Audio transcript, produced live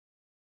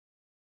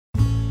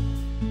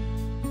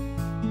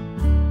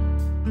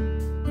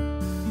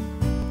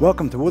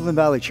Welcome to Woodland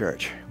Valley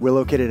Church. We're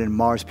located in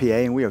Mars, PA,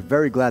 and we are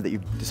very glad that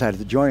you've decided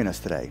to join us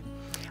today.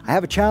 I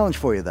have a challenge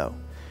for you, though.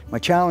 My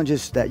challenge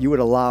is that you would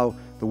allow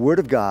the Word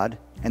of God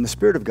and the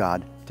Spirit of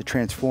God to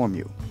transform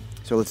you.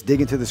 So let's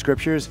dig into the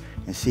Scriptures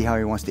and see how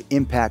He wants to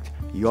impact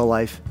your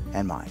life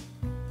and mine.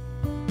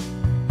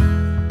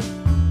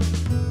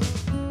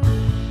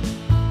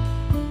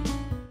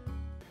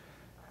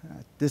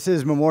 This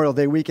is Memorial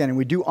Day weekend, and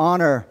we do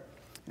honor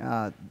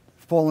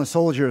fallen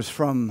soldiers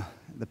from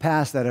the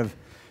past that have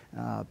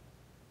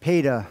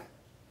paid the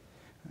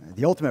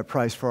ultimate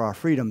price for our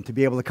freedom, to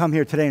be able to come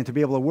here today and to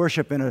be able to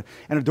worship and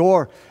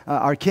adore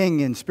our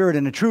King in spirit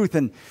and in truth.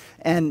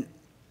 And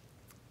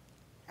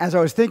as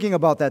I was thinking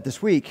about that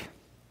this week,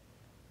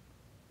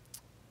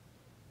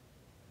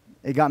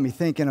 it got me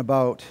thinking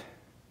about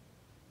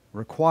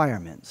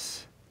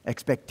requirements,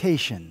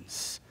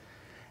 expectations,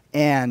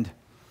 and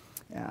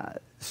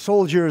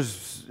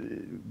soldiers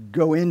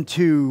go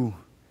into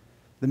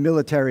the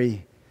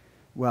military,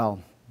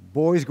 well,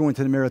 boys go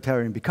into the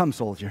military and become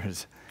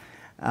soldiers,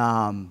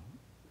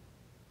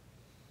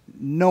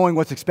 knowing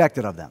what's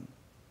expected of them.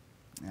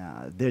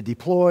 They're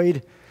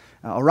deployed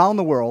around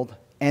the world,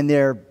 and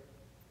they're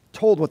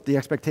told what the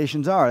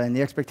expectations are. And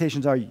the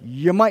expectations are,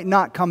 you might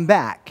not come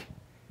back.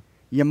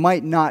 You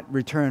might not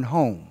return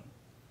home.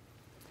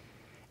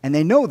 And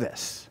they know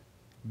this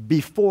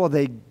before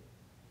they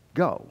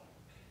go.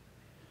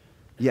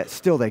 Yet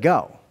still they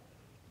go.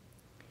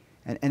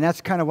 And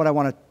that's kind of what I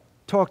want to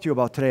talk to you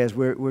about today as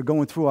we're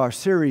going through our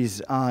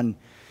series on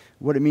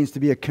what it means to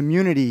be a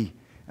community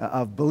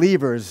of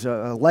believers,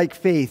 like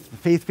faith, the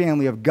faith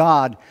family of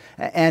God.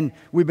 And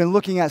we've been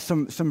looking at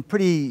some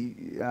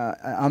pretty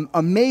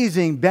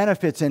amazing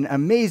benefits and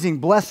amazing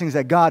blessings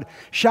that God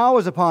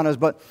showers upon us.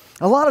 But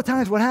a lot of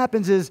times what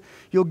happens is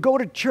you'll go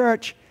to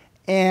church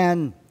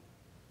and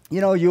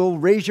you'll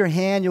raise your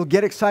hand, you'll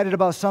get excited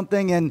about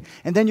something, and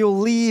then you'll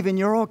leave and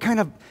you're all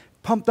kind of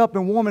pumped up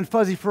and warm and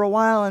fuzzy for a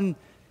while, and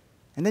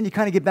then you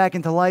kind of get back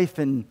into life,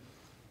 and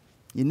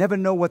you never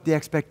know what the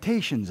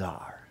expectations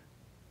are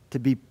to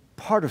be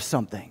part of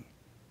something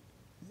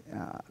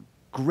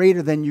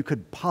greater than you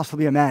could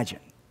possibly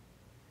imagine.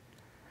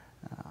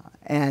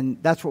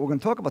 And that's what we're going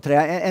to talk about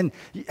today.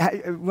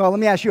 Well, let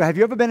me ask you, have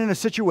you ever been in a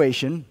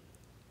situation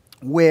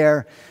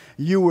where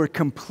you were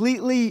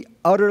completely,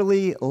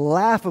 utterly,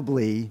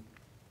 laughably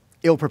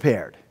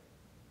ill-prepared?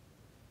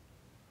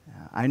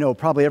 I know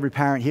probably every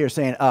parent here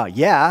saying,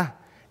 yeah,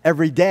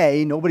 every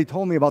day. Nobody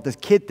told me about this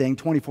kid thing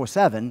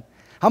 24/7.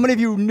 How many of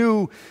you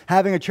knew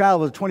having a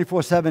child was a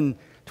 24/7,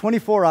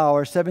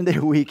 24-hour,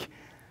 7-day-a-week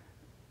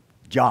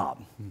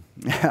job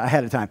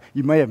ahead of time?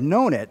 You may have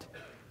known it,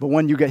 but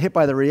when you get hit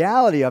by the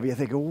reality of it, you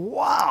think,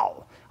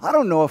 wow, I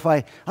don't know if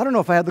I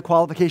have the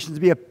qualifications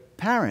to be a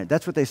parent.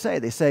 That's what they say.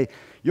 They say,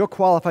 you're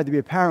qualified to be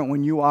a parent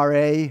when you are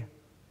a,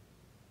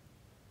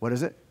 what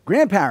is it?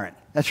 Grandparent.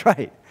 That's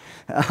right.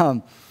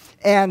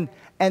 And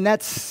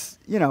that's,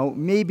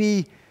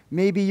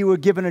 maybe you were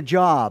given a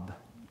job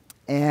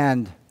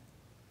and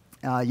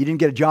you didn't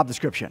get a job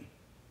description.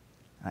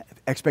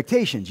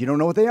 Expectations, you don't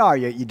know what they are.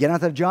 You get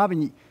onto the job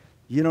and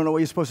you don't know what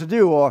you're supposed to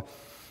do. Or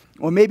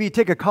maybe you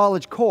take a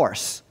college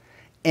course.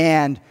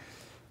 And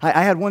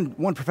I had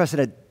one professor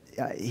that,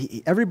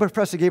 every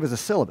professor gave us a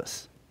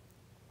syllabus.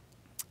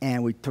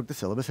 And we took the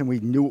syllabus and we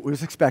knew what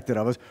was expected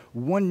of us.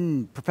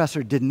 One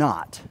professor did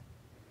not.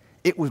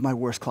 It was my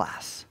worst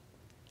class.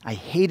 I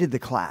hated the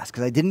class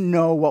because I didn't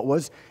know what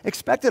was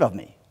expected of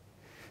me.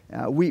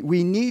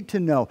 We need to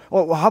know.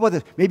 Well, how about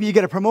this? Maybe you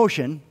get a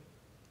promotion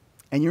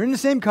and you're in the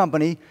same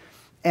company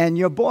and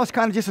your boss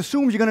kind of just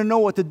assumes you're going to know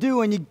what to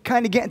do, and you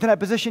kind of get into that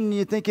position and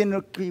you're thinking,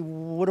 okay,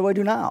 what do I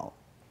do now?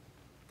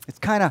 It's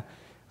kind of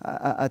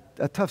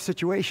a tough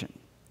situation.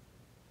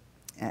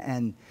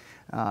 And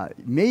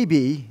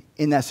maybe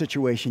in that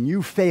situation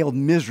you failed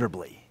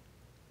miserably.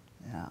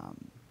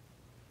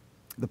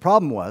 The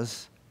problem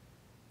was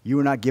you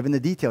were not given the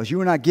details. You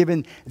were not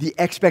given the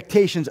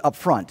expectations up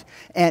front.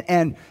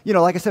 And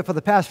like I said, for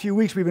the past few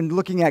weeks, we've been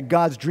looking at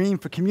God's dream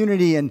for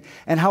community and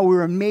how we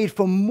were made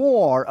for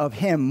more of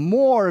Him,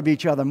 more of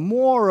each other,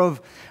 more of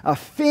a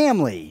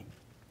family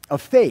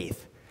of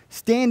faith,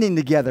 standing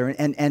together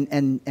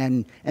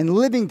and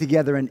living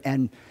together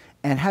and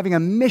having a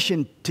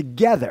mission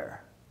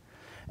together.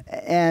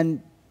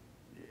 And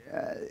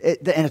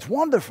it's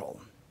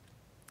wonderful.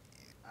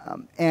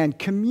 And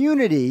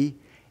community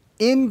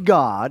in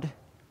God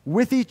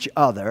with each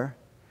other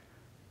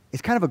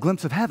is kind of a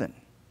glimpse of heaven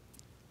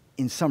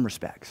in some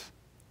respects.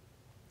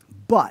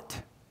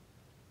 But,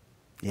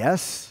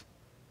 yes,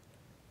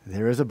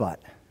 there is a but.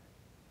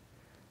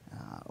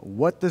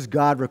 What does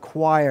God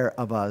require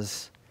of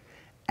us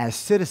as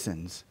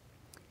citizens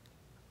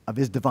of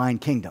His divine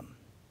kingdom?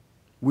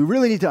 We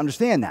really need to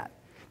understand that.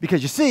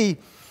 Because you see,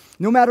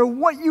 no matter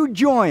what you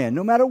join,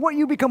 no matter what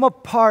you become a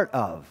part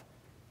of,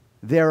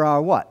 there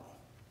are what?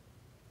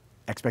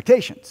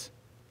 Expectations.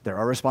 There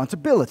are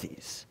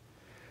responsibilities.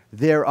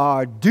 There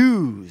are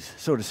dues,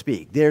 so to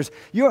speak.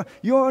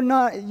 You're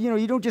not,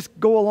 you don't just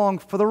go along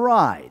for the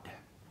ride.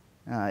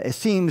 It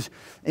seems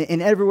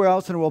in everywhere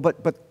else in the world,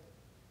 but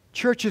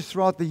churches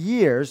throughout the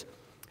years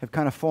have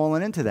kind of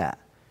fallen into that.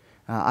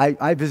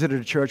 I visited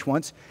a church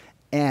once,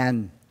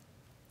 and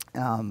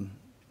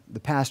the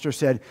pastor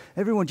said,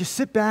 everyone just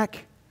sit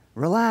back,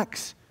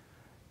 relax.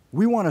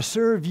 We want to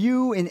serve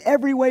you in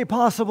every way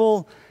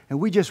possible, and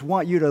we just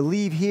want you to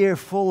leave here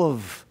full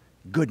of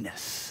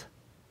goodness.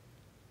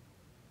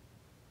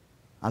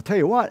 I'll tell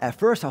you what, at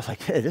first I was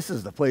like, hey, this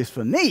is the place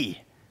for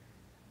me.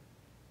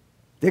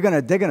 They're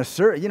gonna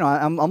serve. You know,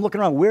 I'm looking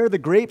around. Where are the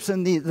grapes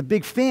and the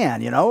big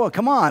fan? You know,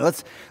 come on,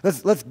 let's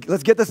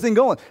get this thing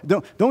going.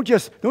 Don't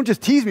just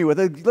tease me with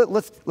it.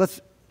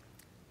 Let's.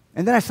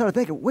 And then I started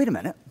thinking, wait a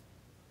minute,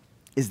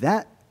 is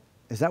that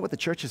what the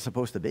church is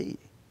supposed to be?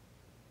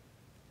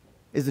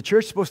 Is the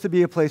church supposed to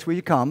be a place where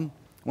you come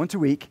once a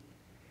week,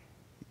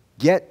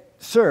 get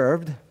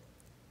served,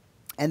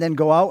 and then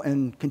go out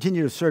and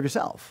continue to serve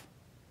yourself?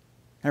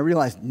 And I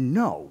realized,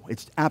 no,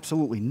 it's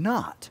absolutely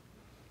not.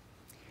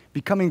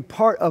 Becoming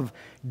part of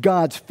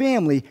God's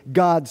family,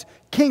 God's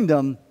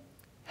kingdom,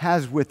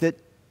 has with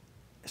it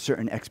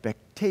certain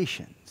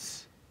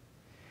expectations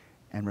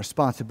and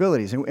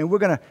responsibilities. And we're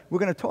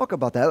gonna talk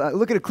about that.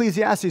 Look at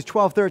Ecclesiastes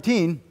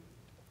 12:13.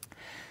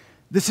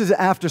 This is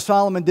after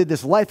Solomon did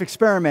this life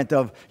experiment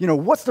of,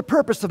 what's the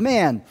purpose of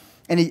man?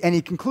 And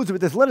he concludes it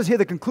with this: let us hear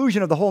the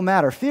conclusion of the whole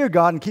matter. Fear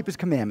God and keep his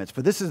commandments,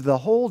 for this is the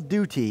whole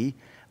duty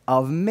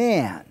of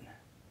man.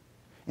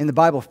 In the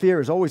Bible,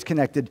 fear is always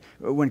connected.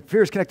 When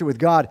fear is connected with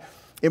God,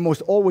 it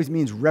most always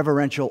means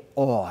reverential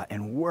awe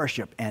and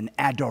worship and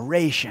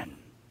adoration.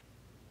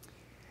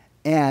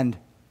 And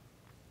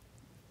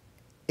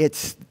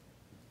it's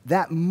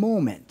that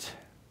moment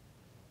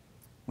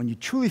when you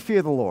truly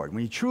fear the Lord,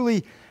 when you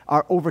truly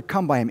are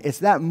overcome by him. It's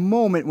that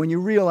moment when you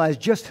realize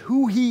just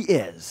who he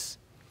is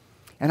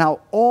and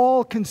how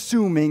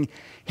all-consuming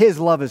his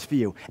love is for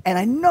you. And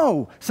I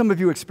know some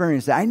of you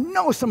experience that. I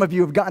know some of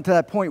you have gotten to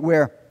that point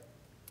where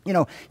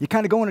you're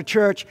kind of going to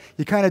church,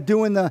 you're kind of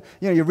doing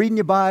you're reading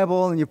your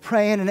Bible and you're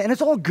praying, and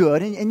it's all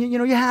good, and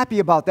you're happy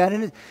about that,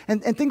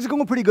 and things are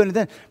going pretty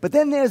good. But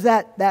then there's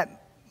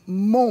that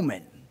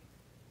moment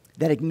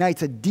that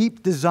ignites a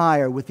deep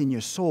desire within your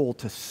soul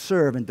to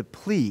serve and to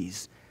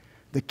please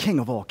the King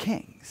of all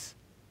kings.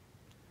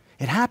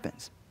 It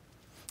happens.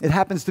 It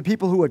happens to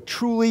people who are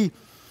truly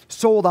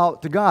sold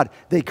out to God.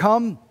 They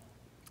come.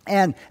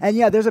 And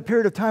yeah, there's a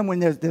period of time when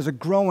there's a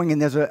growing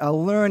and there's a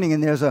learning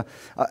and there's an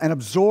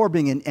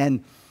absorbing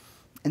and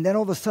then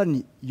all of a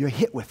sudden you're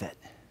hit with it.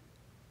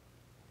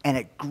 And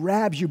it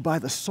grabs you by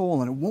the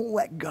soul and it won't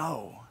let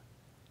go.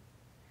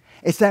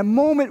 It's that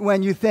moment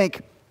when you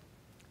think,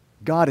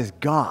 God is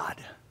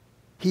God.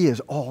 He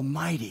is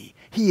almighty.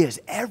 He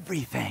is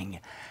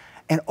everything.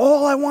 And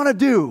all I want to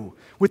do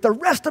with the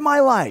rest of my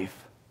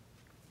life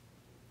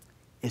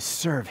is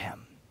serve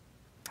him.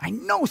 I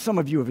know some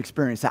of you have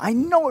experienced that. I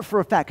know it for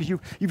a fact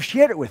because you've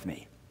shared it with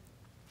me.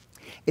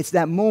 It's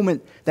that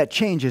moment that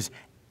changes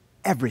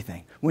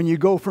everything. When you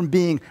go from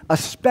being a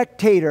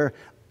spectator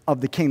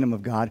of the kingdom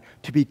of God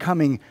to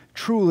becoming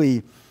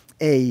truly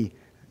a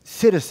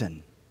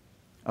citizen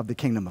of the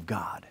kingdom of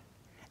God.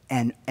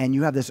 And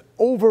you have this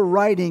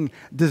overriding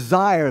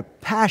desire,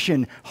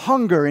 passion,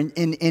 hunger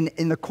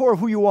in the core of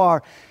who you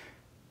are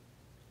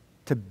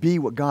to be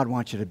what God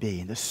wants you to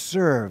be and to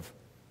serve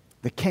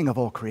the King of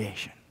all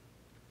creation.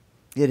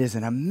 It is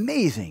an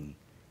amazing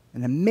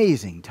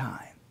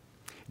time.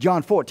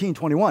 John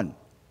 14:21.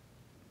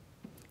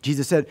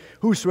 Jesus said,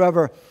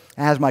 whosoever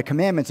has my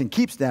commandments and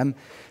keeps them,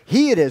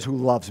 he it is who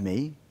loves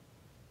me,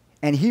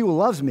 and he who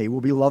loves me will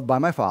be loved by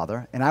my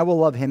Father, and I will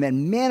love him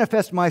and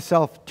manifest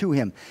myself to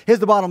him. Here's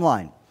the bottom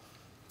line.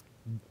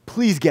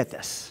 Please get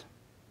this.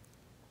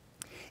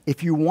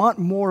 If you want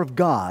more of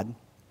God,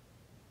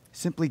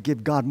 simply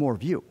give God more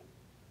of you.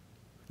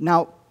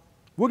 Now,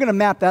 we're going to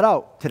map that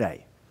out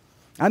today.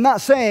 I'm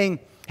not saying,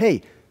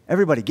 hey,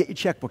 everybody, get your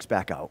checkbooks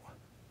back out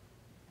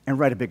and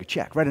write a bigger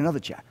check, write another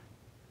check.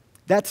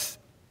 That's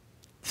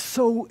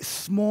so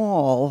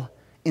small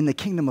in the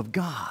kingdom of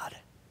God.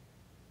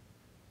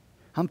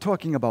 I'm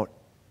talking about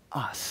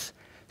us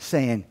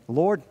saying,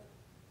 Lord,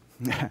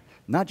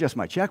 not just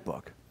my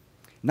checkbook,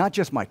 not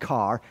just my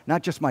car,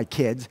 not just my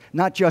kids,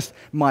 not just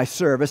my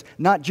service,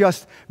 not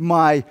just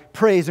my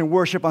praise and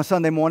worship on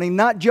Sunday morning,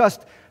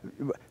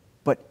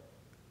 but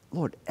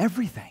Lord,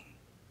 everything.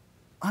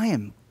 I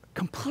am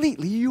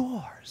completely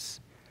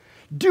yours.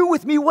 Do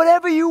with me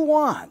whatever you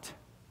want.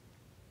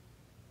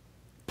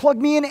 Plug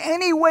me in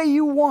any way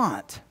you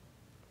want.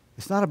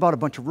 It's not about a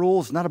bunch of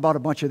rules. It's not about a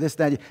bunch of this,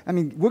 that. I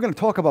mean, we're going to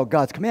talk about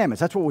God's commandments.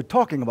 That's what we're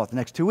talking about the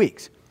next 2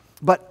 weeks.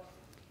 But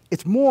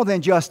it's more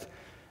than just,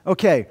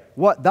 okay,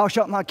 what? Thou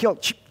shalt not kill.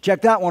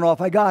 Check that one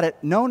off. I got it.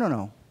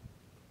 No.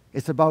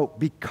 It's about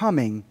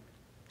becoming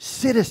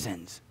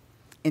citizens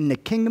in the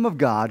kingdom of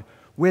God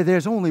where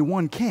there's only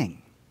one king.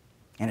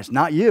 And it's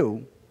not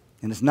you,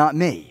 and it's not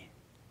me.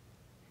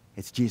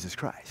 It's Jesus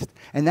Christ.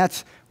 And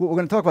that's what we're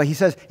going to talk about. He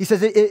says,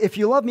 if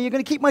you love me, you're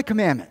going to keep my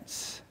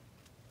commandments.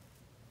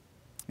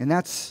 And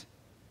that's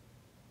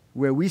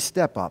where we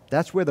step up.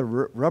 That's where the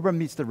rubber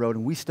meets the road,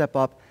 and we step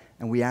up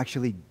and we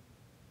actually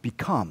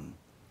become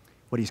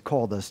what he's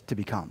called us to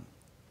become.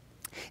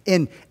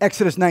 In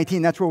Exodus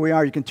 19, that's where we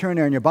are. You can turn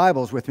there in your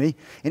Bibles with me.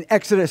 In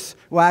Exodus,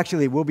 well,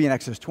 actually, we'll be in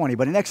Exodus 20,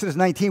 but in Exodus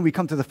 19, we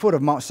come to the foot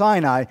of Mount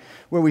Sinai,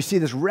 where we see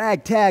this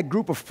ragtag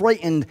group of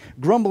frightened,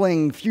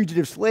 grumbling,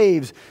 fugitive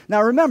slaves.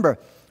 Now, remember,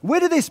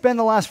 where did they spend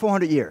the last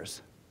 400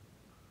 years?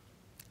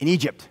 In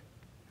Egypt,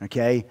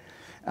 okay?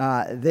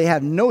 They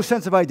have no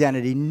sense of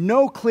identity,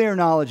 no clear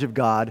knowledge of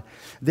God.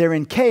 They're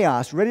in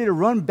chaos, ready to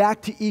run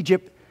back to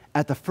Egypt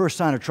at the first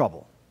sign of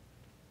trouble.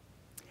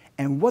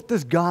 And what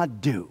does God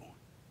do?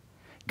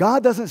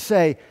 God doesn't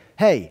say,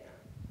 hey,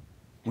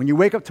 when you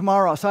wake up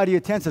tomorrow outside of your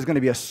tent, there's going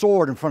to be a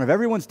sword in front of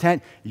everyone's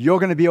tent. You're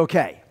going to be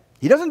okay.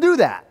 He doesn't do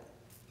that.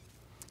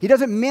 He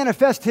doesn't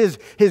manifest his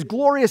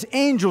glorious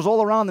angels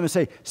all around them and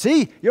say,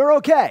 see, you're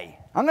okay.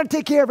 I'm going to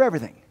take care of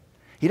everything.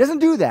 He doesn't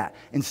do that.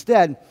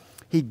 Instead,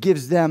 he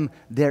gives them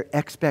their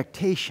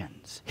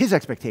expectations, his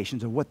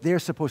expectations of what they're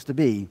supposed to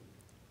be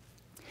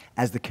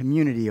as the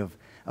community of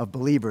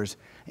believers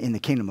in the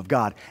kingdom of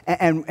God.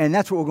 And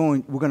that's what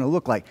we're going to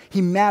look like.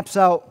 He maps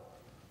out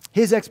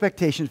his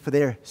expectations for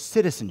their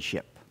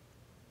citizenship.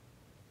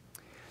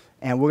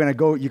 And we're going to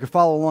go, you can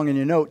follow along in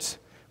your notes.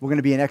 We're going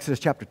to be in Exodus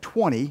chapter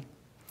 20.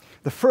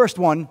 The first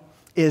one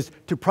is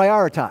to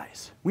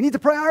prioritize. We need to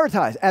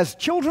prioritize. As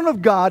children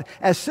of God,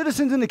 as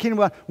citizens in the kingdom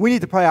of God, we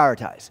need to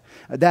prioritize.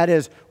 That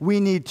is,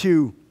 we need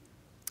to,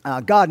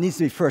 God needs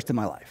to be first in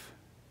my life.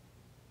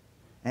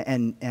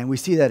 And we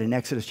see that in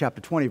Exodus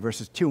chapter 20,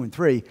 verses 2 and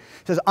 3. It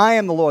says, I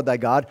am the Lord thy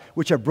God,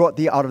 which have brought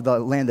thee out of the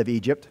land of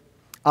Egypt,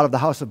 out of the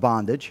house of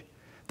bondage.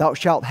 Thou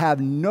shalt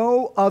have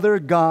no other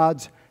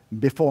gods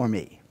before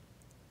me.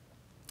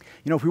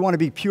 You know, if we want to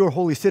be pure,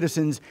 holy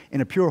citizens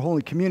in a pure,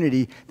 holy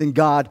community, then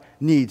God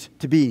needs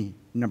to be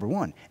number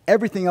one.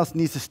 Everything else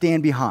needs to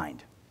stand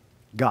behind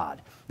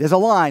God. There's a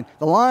line.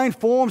 The line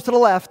forms to the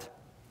left,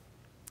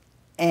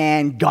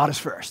 and God is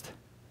first.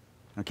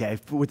 Okay,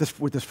 with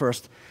this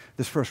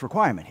first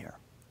requirement here.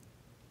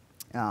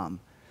 I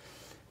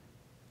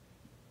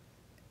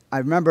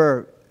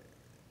remember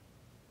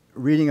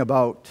reading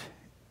about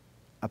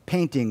a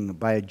painting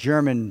by a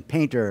German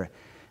painter,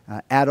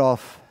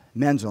 Adolf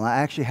Menzel. I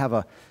actually have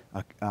a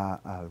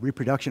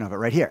reproduction of it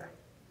right here.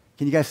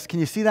 Can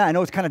you see that? I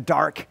know it's kind of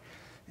dark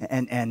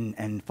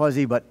and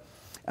fuzzy, but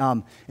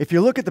if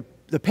you look at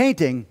the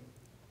painting,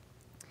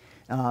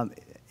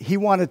 he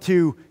wanted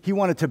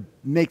to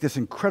make this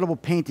incredible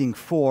painting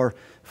for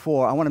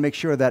I want to make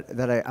sure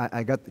that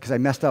I got, because I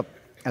messed up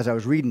as I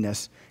was reading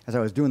this, as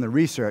I was doing the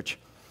research,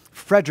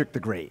 Frederick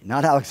the Great,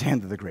 not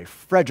Alexander the Great,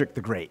 Frederick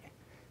the Great.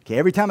 Okay,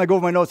 every time I go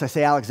over my notes, I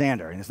say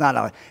Alexander, and it's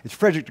not it's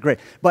Frederick the Great.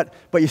 But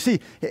you see,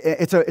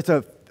 it's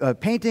a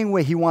painting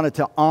where he wanted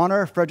to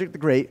honor Frederick the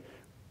Great,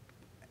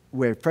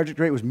 where Frederick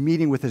the Great was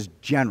meeting with his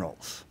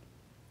generals.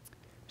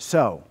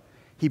 So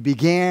he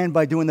began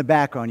by doing the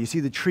background. You see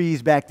the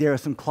trees back there,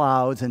 some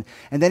clouds, and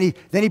then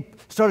he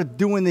started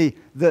doing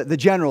the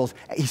generals.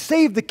 He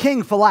saved the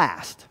king for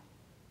last.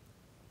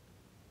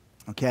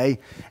 Okay,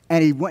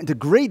 and he went into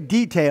great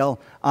detail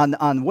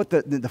on what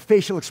the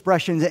facial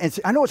expressions. And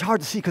I know it's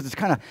hard to see because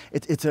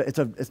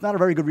it's not a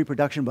very good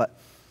reproduction,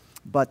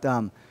 but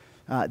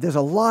there's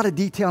a lot of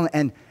detail.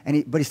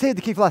 But he saved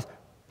the king for last.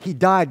 He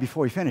died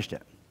before he finished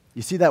it.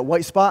 You see that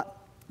white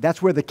spot?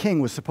 That's where the king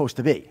was supposed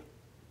to be.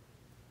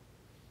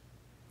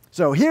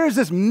 So here's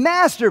this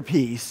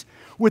masterpiece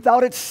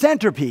without its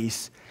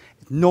centerpiece.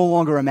 It's no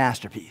longer a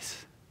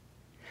masterpiece.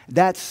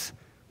 That's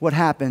what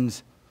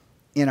happens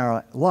in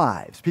our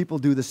lives. People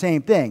do the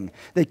same thing.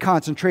 They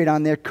concentrate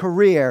on their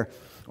career,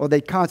 or they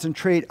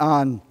concentrate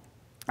on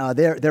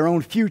their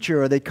own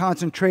future, or they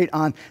concentrate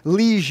on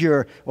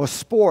leisure or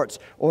sports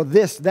or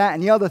this, that,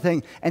 and the other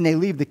thing, and they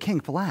leave the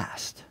king for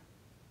last.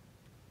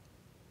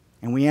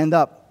 And we end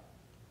up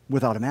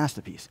without a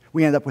masterpiece.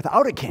 We end up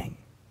without a king.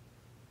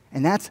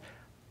 And that's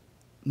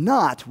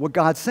not what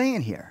God's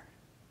saying here.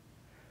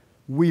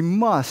 We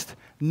must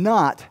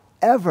not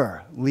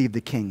ever leave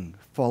the king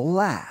for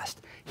last.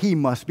 He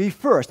must be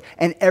first,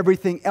 and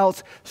everything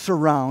else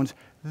surrounds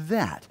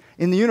that.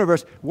 In the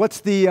universe, what's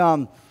the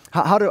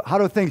how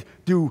do things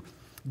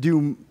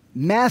do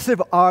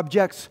massive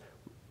objects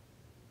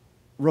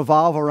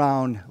revolve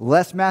around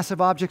less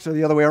massive objects, or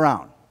the other way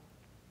around?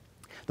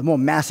 The more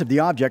massive the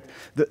object,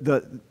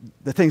 the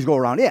things go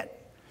around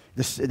it.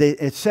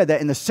 It's said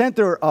that in the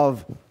center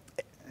of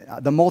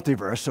the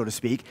multiverse, so to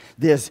speak,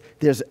 there's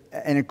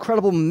an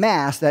incredible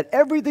mass that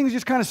everything's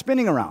just kind of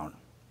spinning around.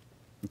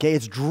 Okay,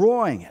 it's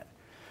drawing it.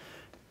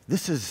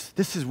 This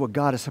is what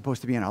God is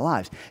supposed to be in our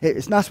lives.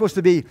 It's not supposed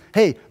to be,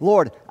 hey,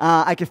 Lord,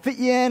 I can fit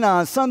you in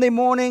on Sunday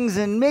mornings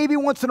and maybe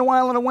once in a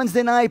while on a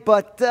Wednesday night,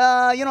 but,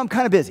 I'm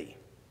kind of busy.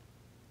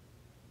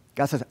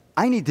 God says,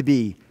 I need to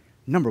be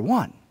number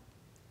one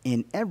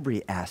in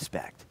every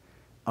aspect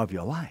of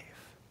your life.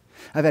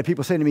 I've had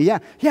people say to me, yeah,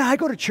 I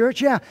go to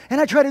church, and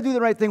I try to do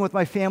the right thing with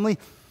my family,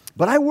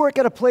 but I work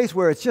at a place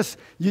where it's just,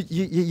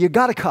 you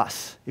got to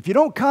cuss. If you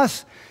don't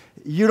cuss,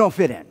 you don't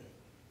fit in.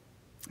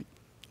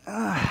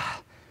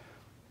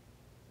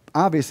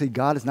 Obviously,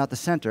 God is not the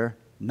center,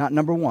 not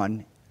number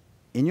one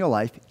in your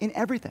life, in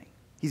everything.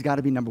 He's got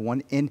to be number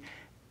one in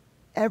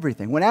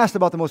everything. When asked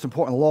about the most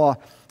important law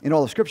in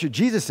all of Scripture,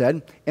 Jesus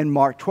said in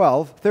Mark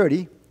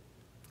 12:30,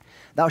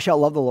 thou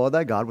shalt love the Lord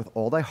thy God with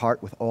all thy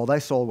heart, with all thy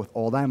soul, with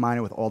all thy mind,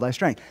 and with all thy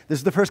strength. This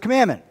is the first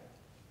commandment.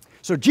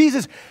 So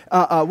Jesus,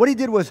 what he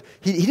did was,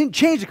 he didn't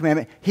change the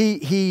commandment,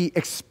 he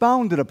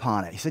expounded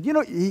upon it. He said,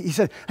 he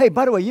said, hey,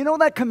 by the way, you know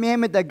that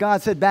commandment that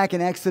God said back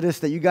in Exodus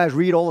that you guys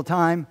read all the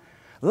time?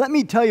 Let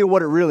me tell you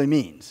what it really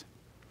means.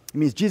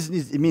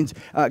 It means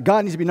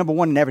God needs to be number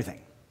one in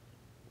everything.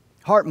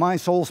 Heart, mind,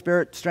 soul,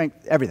 spirit,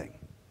 strength, everything.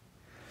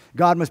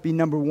 God must be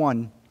number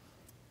one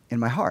in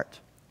my heart.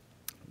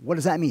 What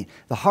does that mean?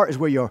 The heart is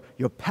where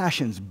your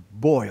passions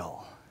boil.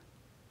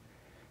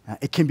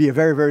 It can be a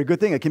very, very good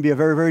thing. It can be a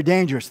very, very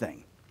dangerous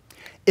thing.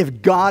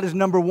 If God is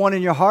number one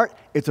in your heart,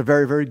 it's a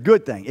very, very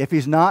good thing. If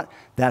he's not,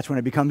 that's when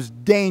it becomes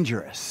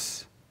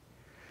dangerous.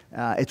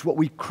 It's what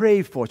we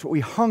crave for. It's what we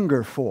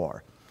hunger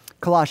for.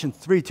 Colossians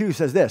 3:2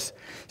 says this,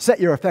 set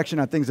your affection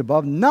on things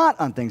above, not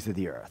on things of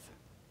the earth.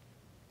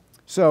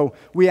 So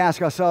we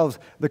ask ourselves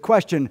the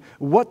question,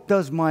 what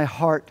does my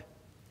heart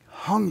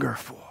hunger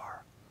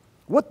for?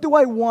 What do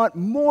I want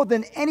more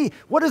than any?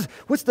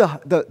 What's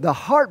the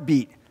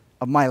heartbeat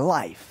of my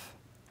life?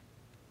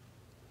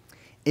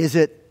 Is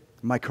it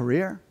my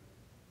career?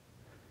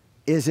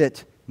 Is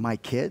it my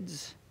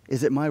kids?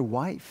 Is it my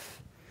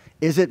wife?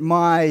 Is it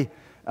my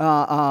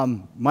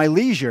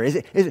leisure? Is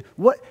it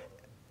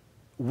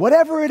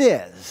whatever it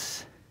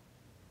is?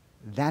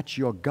 That's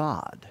your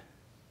God.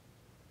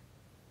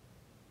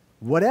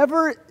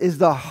 Whatever is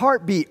the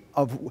heartbeat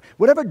of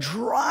whatever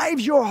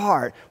drives your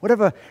heart,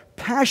 whatever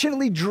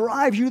passionately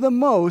drives you the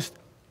most,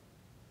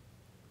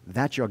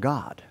 that's your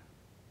God,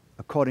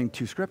 according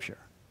to Scripture.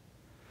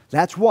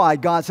 That's why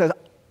God says,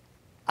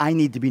 I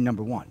need to be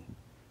number one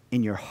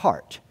in your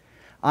heart.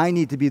 I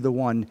need to be the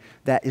one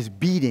that is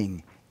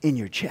beating in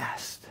your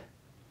chest.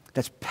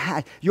 That's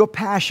your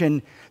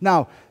passion.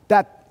 Now,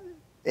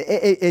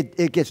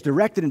 it gets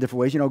directed in different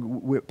ways.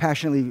 We're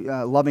passionately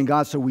loving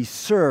God, so we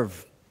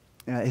serve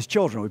his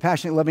children. We're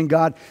passionately loving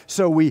God,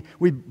 so we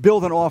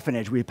build an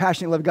orphanage. We're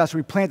passionately loving God, so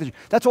we plant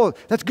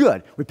that's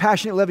good. We're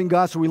passionately loving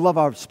God, so we love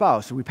our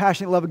spouse. We're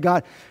passionately loving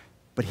God,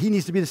 but he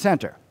needs to be the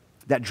center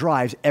that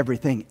drives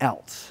everything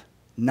else,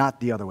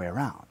 not the other way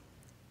around.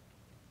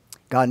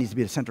 God needs to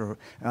be the center,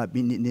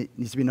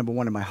 needs to be number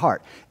one in my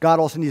heart. God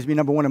also needs to be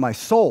number one in my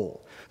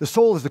soul. The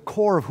soul is the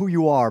core of who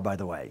you are, by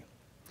the way.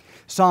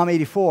 Psalm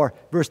 84,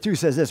 verse 2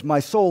 says this,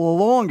 my soul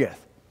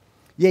longeth,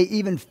 yea,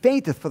 even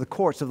fainteth for the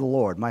courts of the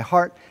Lord. My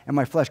heart and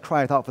my flesh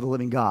crieth out for the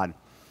living God.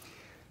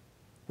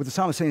 What the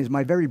psalmist is saying is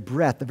my very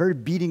breath, the very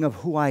beating of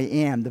who I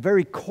am, the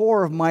very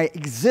core of my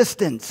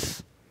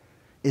existence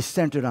is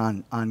centered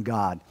on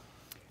God.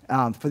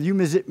 For you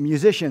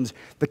musicians,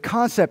 the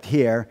concept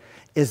here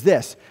is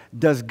this.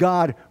 Does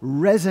God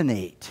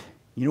resonate?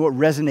 You know what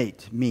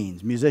resonate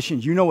means.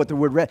 Musicians, you know what the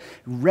word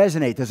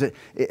resonate. Does it?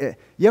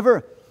 You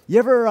ever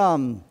hear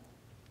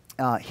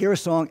a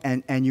song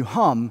and you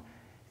hum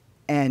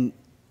and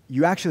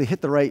you actually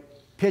hit the right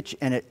pitch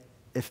and it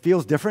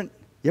feels different?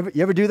 You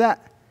ever do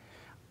that?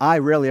 I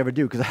rarely ever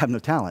do because I have no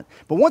talent.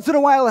 But once in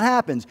a while it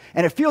happens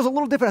and it feels a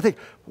little different. I think,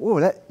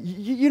 whoa,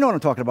 you know what I'm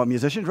talking about,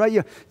 musicians,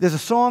 right? There's a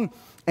song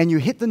and you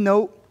hit the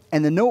note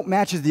and the note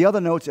matches the other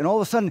notes and all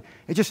of a sudden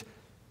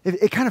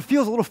it kind of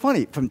feels a little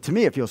funny. To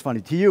me, it feels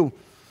funny. To you,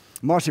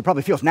 Marcy,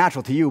 probably feels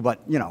natural to you,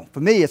 but for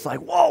me, it's like,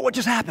 whoa, what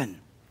just happened?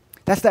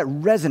 That's that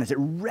resonance. It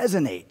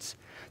resonates.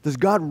 Does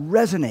God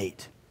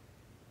resonate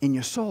in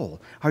your soul?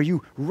 Are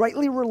you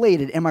rightly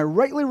related? Am I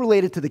rightly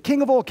related to the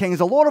King of all kings,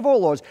 the Lord of all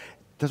lords?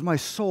 Does my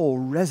soul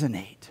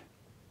resonate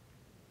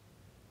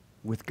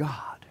with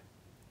God?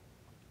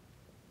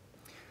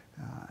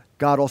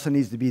 God also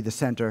needs to be the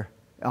center,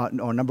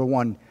 or number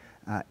one,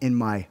 in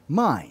my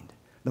mind.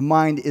 The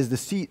mind is the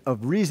seat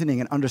of reasoning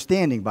and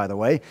understanding, by the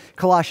way.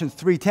 Colossians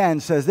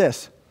 3:10 says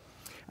this,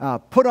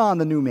 put on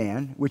the new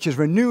man, which is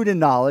renewed in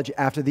knowledge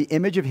after the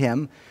image of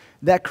him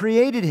that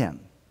created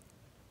him.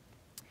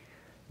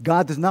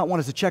 God does not want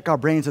us to check our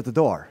brains at the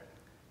door.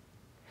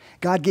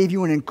 God gave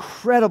you an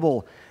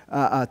incredible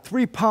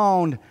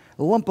 3-pound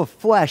lump of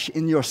flesh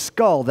in your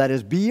skull that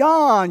is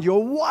beyond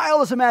your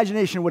wildest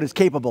imagination what it's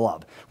capable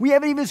of. We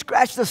haven't even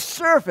scratched the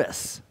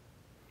surface.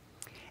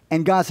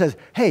 And God says,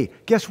 hey,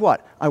 guess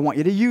what? I want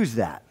you to use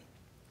that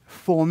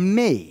for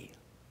me.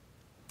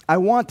 I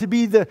want to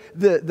be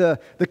the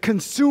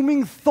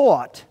consuming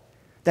thought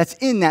that's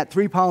in that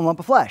 3-pound lump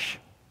of flesh.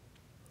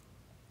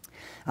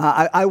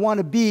 I want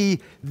to be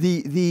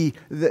the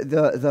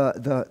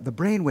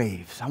brain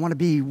waves. I want to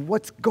be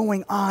what's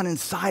going on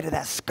inside of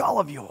that skull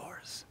of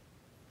yours.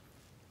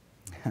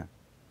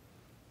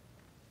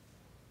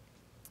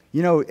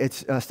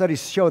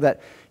 Studies show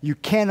that you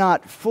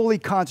cannot fully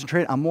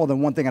concentrate on more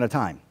than one thing at a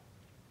time.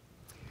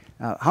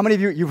 How many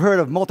of you've heard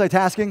of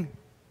multitasking?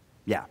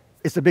 Yeah,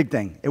 it's a big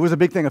thing. It was a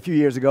big thing a few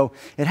years ago.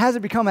 It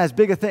hasn't become as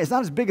big a thing. It's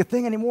not as big a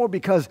thing anymore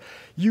because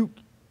you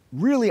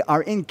really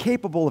are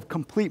incapable of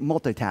complete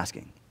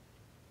multitasking,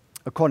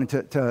 according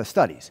to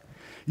studies.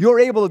 You're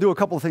able to do a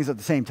couple of things at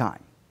the same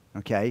time,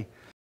 okay?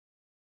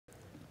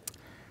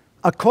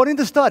 According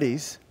to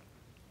studies,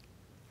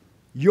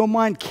 your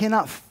mind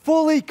cannot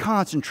fully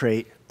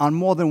concentrate on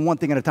more than one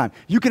thing at a time.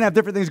 You can have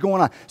different things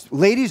going on.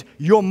 Ladies,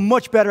 you're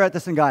much better at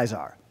this than guys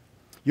are.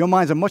 Your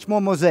minds are much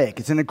more mosaic.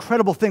 It's an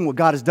incredible thing what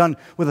God has done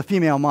with a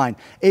female mind.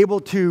 Able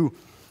to,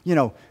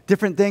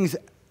 different things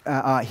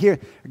here.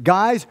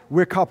 Guys,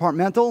 we're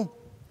compartmental,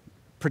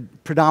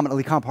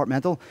 predominantly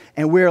compartmental,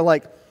 and we're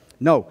like,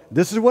 no,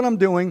 this is what I'm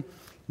doing.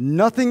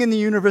 Nothing in the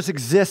universe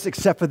exists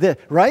except for this,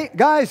 right?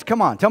 Guys,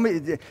 come on, tell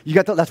me,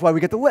 that's why we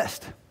get the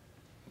list,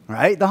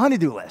 right? The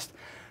honey-do list.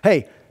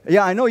 Hey,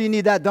 yeah, I know you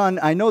need that done.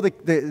 I know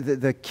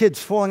the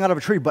kid's falling out of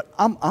a tree, but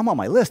I'm on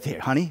my list here,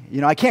 honey.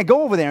 I can't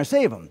go over there and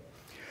save him.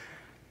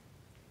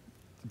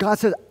 God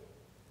says,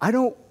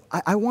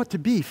 I want to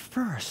be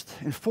first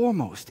and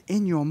foremost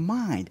in your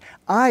mind.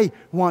 I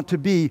want to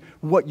be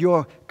what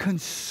you're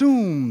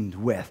consumed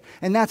with.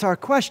 And that's our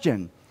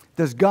question.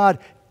 Does God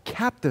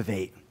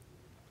captivate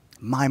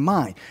my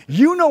mind?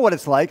 You know what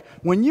it's like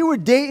when you were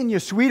dating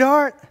your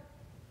sweetheart.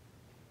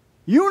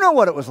 You know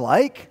what it was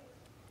like.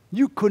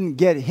 You couldn't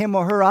get him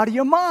or her out of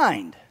your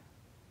mind,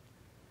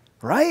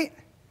 right?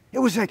 It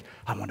was like,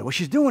 I wonder what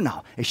she's doing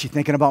now. Is she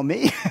thinking about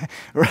me?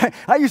 Right?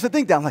 I used to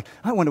think that. I'm like,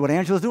 I wonder what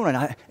Angela's doing.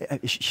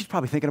 She's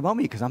probably thinking about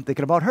me because I'm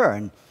thinking about her.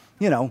 And,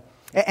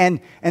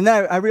 and then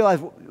I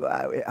realized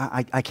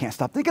I can't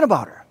stop thinking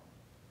about her.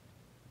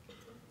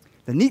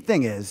 The neat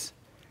thing is,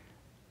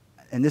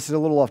 and this is a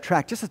little off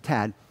track, just a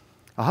tad,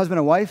 a husband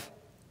and wife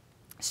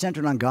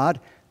centered on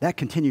God, that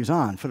continues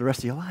on for the rest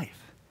of your life.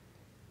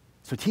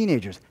 So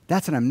teenagers,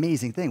 that's an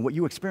amazing thing. What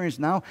you experience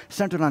now,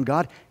 centered on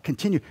God,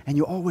 continue, and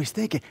you always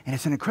think it, and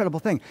it's an incredible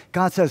thing.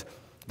 God says,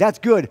 that's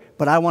good,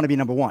 but I want to be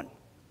number one.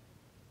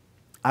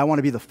 I want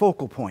to be the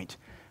focal point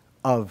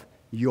of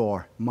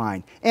your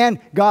mind. And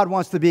God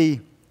wants to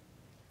be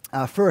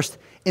first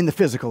in the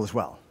physical as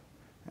well.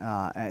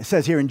 It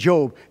says here in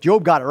Job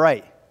got it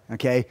right,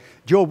 okay?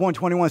 Job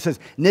 1:21 says,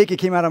 naked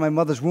came out of my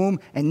mother's womb,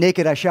 and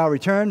naked I shall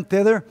return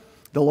thither.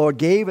 The Lord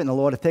gave, and the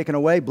Lord hath taken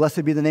away.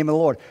 Blessed be the name of the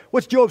Lord.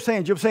 What's Job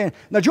saying? Job's saying,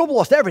 now Job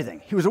lost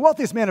everything. He was the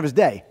wealthiest man of his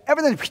day.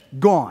 Everything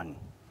gone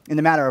in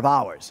the matter of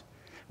hours.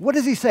 What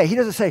does he say? He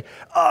doesn't say,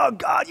 oh,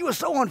 God, you were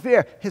so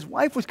unfair. His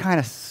wife was kind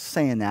of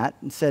saying that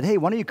and said, hey,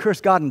 why don't you curse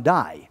God and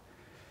die?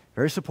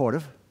 Very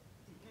supportive.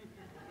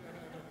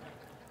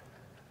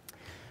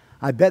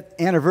 I bet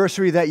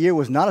anniversary that year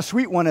was not a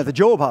sweet one at the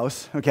Job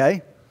house,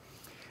 okay?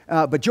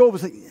 But Job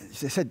was,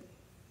 he said,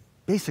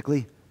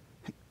 basically,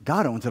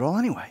 God owns it all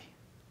anyway.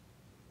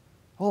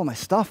 All of my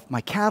stuff,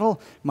 my cattle,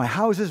 my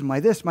houses,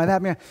 my this, my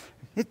that,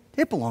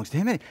 it belongs to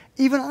him.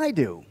 Even I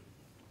do.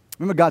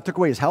 Remember God took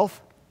away his health,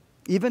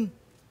 even?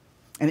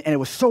 And it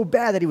was so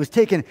bad that he was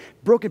taking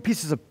broken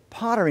pieces of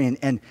pottery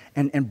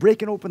and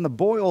breaking open the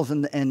boils,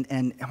 and I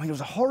mean, it was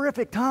a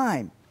horrific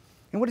time.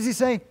 And what does he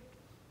say?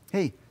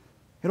 Hey,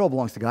 it all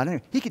belongs to God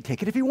anyway. He can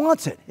take it if he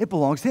wants it. It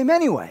belongs to him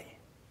anyway.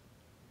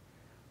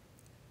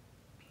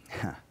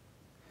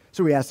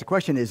 So we ask the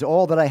question, is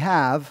all that I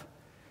have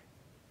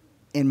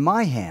in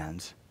my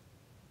hands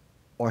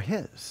or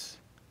his?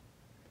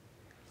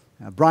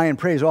 Brian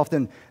prays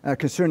often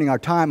concerning our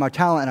time, our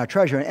talent, and our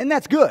treasure, and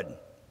that's good.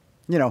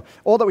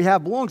 All that we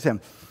have belongs to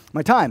him.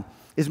 My time,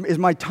 is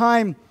my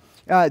time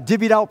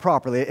divvied out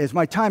properly? Is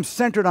my time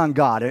centered on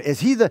God?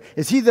 Is he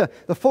the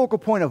focal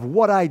point of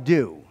what I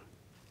do?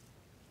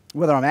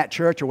 Whether I'm at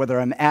church or whether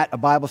I'm at a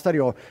Bible study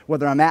or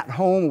whether I'm at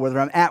home or whether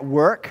I'm at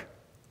work,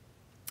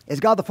 is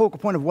God the focal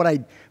point of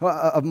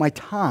of my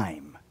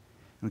time?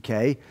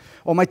 Okay,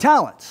 or my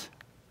talents.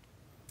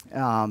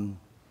 I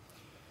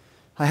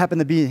happen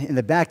to be in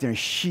the back there, and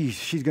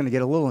she's going to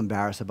get a little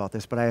embarrassed about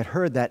this, but I had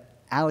heard that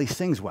Allie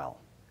sings well.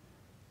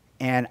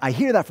 And I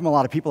hear that from a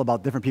lot of people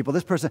about different people.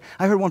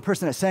 I heard one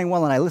person that sang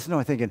well, and I listened to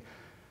him thinking,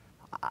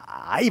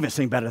 I even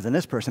sing better than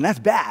this person. That's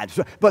bad.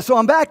 So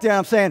I'm back there, and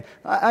I'm saying,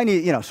 I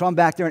need, so I'm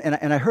back there,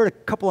 and I heard a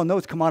couple of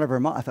notes come out of her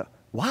mouth. I thought,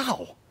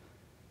 wow,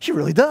 she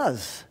really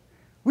does.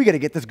 We got to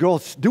get this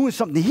girl doing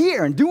something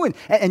here and doing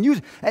and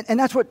use, and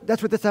that's what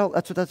that's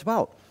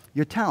about.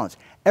 Your talents.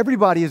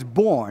 Everybody is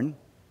born.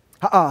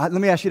 Let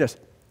me ask you this: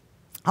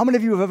 how many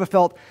of you have ever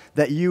felt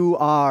that you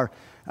are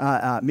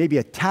maybe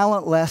a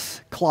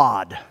talentless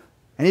clod?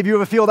 Any of you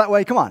ever feel that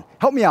way? Come on,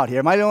 help me out here.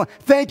 Am I the only?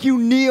 Thank you,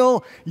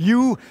 Neil.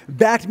 You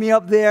backed me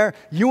up there.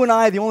 You and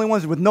I are the only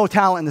ones with no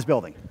talent in this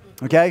building.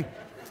 Okay.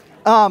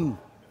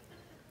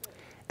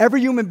 Every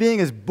human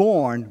being is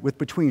born with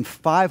between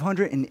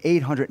 500 and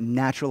 800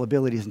 natural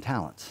abilities and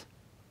talents.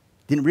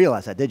 Didn't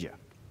realize that, did you?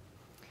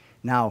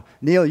 Now,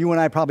 Neil, you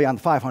and I are probably on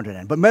the 500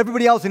 end, but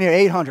everybody else in here,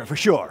 800 for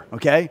sure,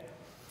 okay?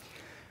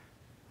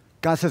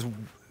 God says,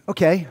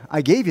 okay,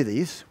 I gave you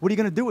these. What are you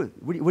going to do with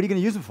it? What are you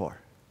going to use them for?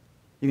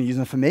 You going to use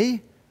them for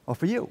me or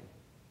for you?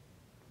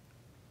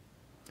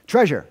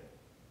 Treasure.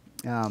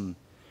 My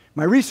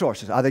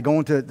resources, are they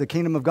going to the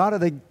kingdom of God or are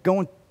they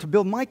going to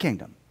build my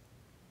kingdom?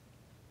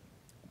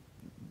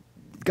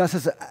 God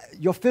says,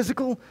 your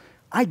physical,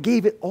 I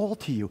gave it all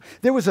to you.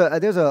 There's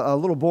a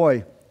little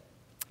boy,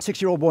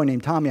 6-year-old boy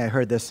named Tommy. I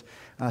heard this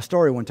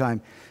story one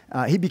time.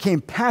 He became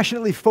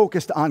passionately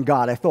focused on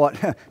God. I thought,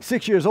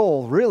 6 years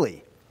old,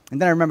 really?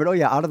 And then I remembered, oh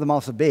yeah, out of the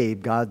mouths of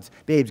babes,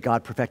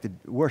 God perfected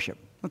worship.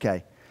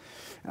 Okay.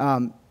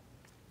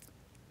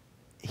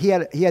 He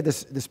had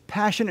this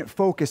passionate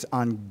focus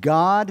on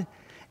God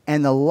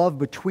and the love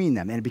between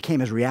them, and it became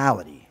his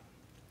reality.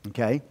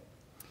 Okay?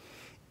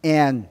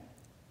 And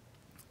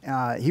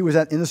he was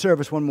in the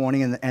service one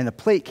morning, and the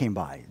plate came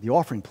by, the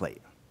offering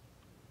plate.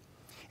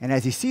 And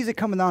as he sees it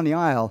coming down the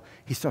aisle,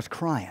 he starts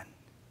crying.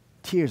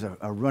 Tears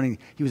are running.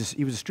 He was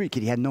a street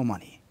kid. He had no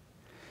money.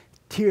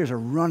 Tears are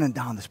running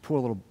down this poor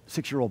little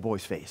 6-year-old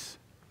boy's face.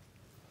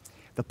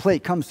 The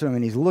plate comes to him,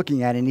 and he's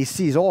looking at it, and he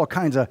sees all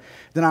kinds of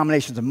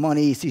denominations of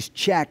money. He sees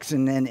checks,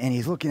 and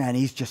he's looking at it, and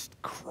he's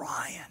just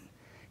crying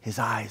his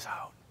eyes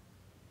out.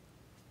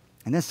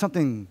 And then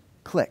something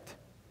clicked,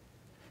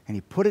 and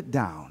he put it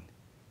down,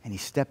 and he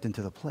stepped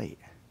into the plate.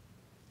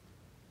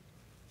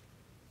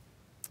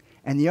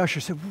 And the usher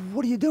said,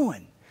 "What are you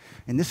doing?"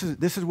 And this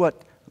is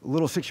what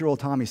little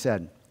 6-year-old Tommy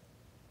said.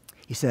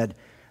 He said,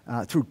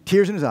 through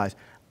tears in his eyes,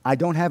 "I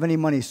don't have any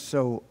money,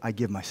 so I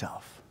give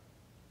myself."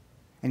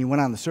 And he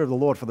went on to serve the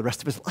Lord for the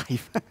rest of his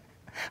life.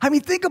 I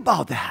mean, think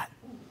about that.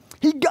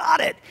 He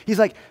got it. He's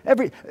like,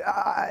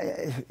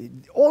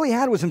 all he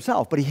had was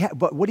himself,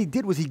 but what he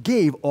did was he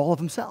gave all of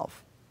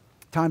himself.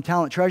 Time,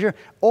 talent, treasure,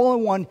 all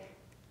in one.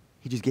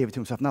 He just gave it to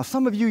himself. Now,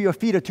 some of you, your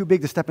feet are too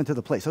big to step into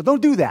the place, so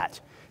don't do that,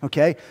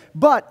 okay?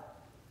 But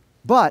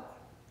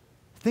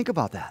think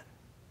about that.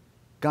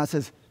 God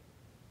says,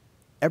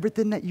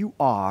 everything that you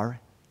are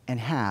and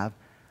have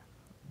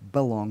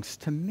belongs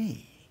to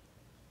me.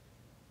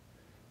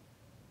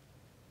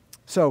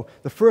 So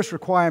the first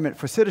requirement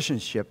for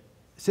citizenship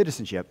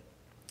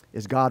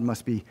is God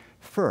must be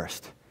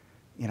first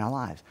in our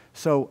lives.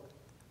 So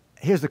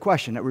here's the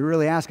question that we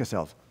really ask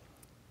ourselves.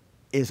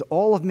 Is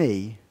all of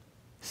me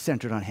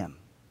centered on him?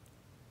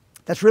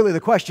 That's really the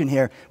question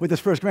here with this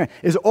first command.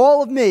 Is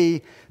all of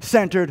me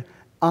centered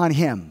on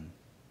him?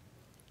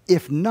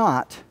 If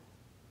not,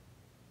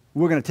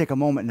 we're going to take a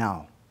moment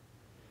now.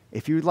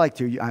 If you'd like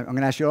to, I'm going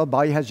to ask you all to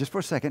bow your heads just for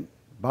a second.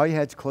 Bow your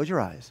heads, close your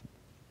eyes.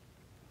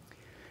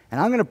 And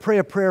I'm going to pray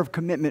a prayer of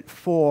commitment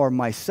for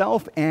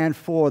myself and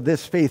for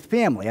this faith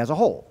family as a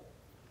whole.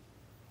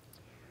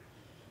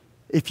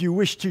 If you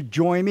wish to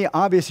join me,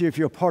 obviously if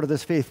you're a part of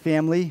this faith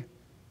family,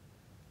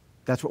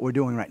 that's what we're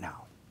doing right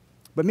now.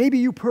 But maybe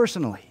you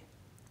personally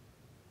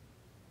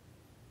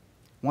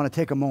want to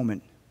take a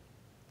moment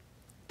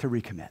to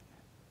recommit.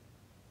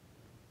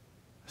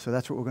 So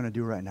that's what we're going to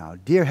do right now.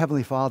 Dear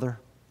Heavenly Father,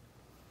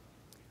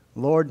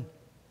 Lord,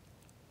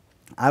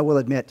 I will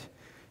admit,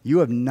 you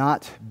have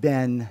not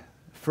been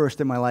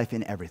first in my life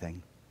in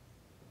everything.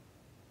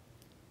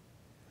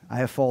 I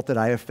have faulted,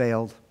 I have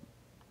failed.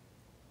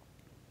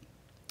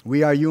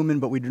 We are human,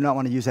 but we do not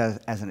want to use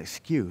it as an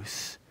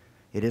excuse.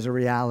 It is a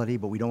reality,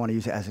 but we don't want to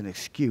use it as an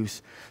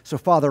excuse. So,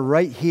 Father,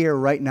 right here,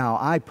 right now,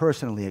 I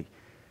personally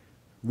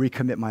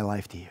recommit my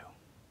life to you.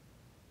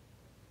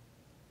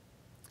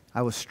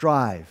 I will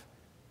strive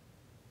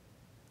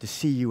to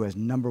see you as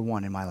number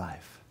one in my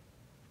life.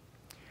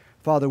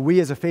 Father,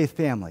 we as a faith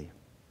family,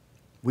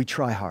 we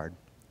try hard.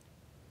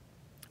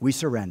 We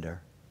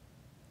surrender.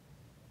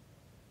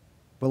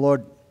 But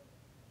Lord,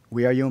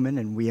 we are human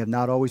and we have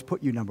not always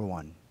put you number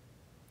one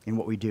in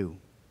what we do.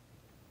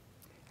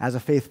 As a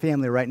faith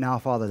family right now,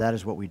 Father, that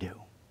is what we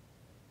do.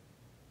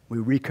 We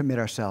recommit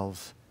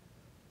ourselves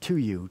to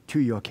you, to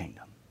your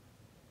kingdom.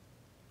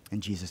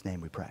 In Jesus'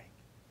 name we pray.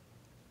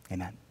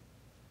 Amen.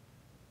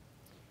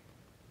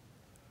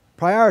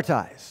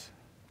 Prioritize.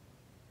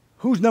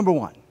 Who's number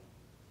one?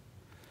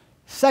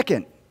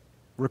 Second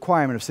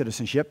requirement of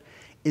citizenship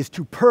is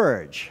to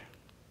purge.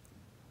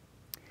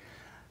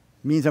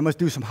 It means I must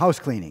do some house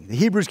cleaning. The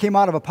Hebrews came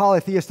out of a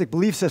polytheistic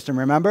belief system,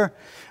 remember?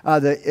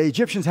 The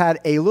Egyptians had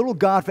a little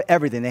god for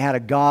everything. They had a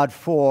god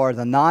for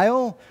the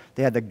Nile.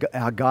 They had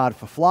a god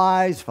for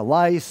flies, for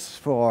lice,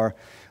 for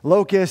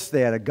locusts.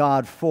 They had a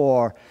god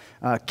for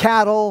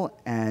cattle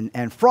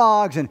and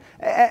frogs and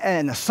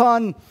the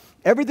sun,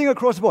 everything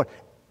across the board.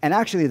 And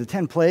actually, the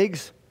 10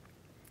 plagues,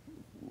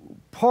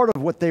 part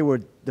of what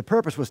the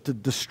purpose was to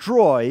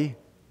destroy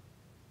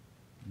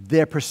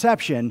their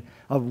perception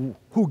of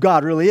who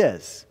God really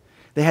is.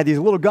 They had these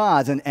little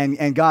gods,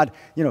 and God,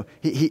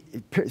 he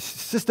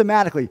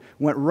systematically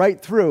went right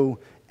through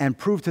and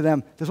proved to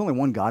them, there's only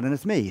one God, and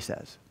it's me, he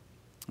says.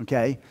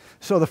 Okay?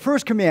 So the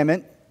first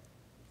commandment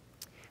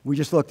we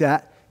just looked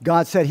at,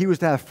 God said he was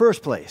to have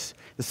first place.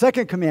 The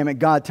second commandment,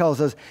 God tells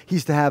us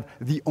he's to have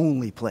the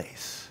only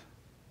place.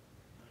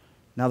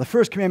 Now, the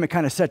first commandment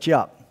kind of set you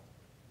up,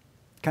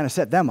 kind of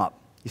set them up.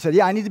 He said,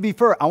 yeah, I need to be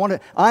first.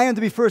 I am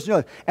to be first.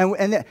 And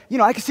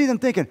I can see them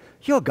thinking,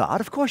 you're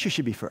God, of course you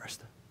should be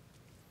first.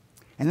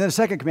 And then the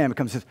second commandment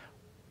comes and says,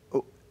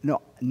 oh,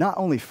 no, not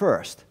only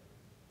first,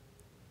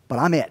 but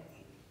I'm it.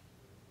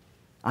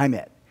 I'm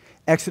it.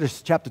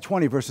 Exodus chapter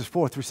 20, verses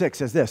 4 through 6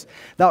 says this,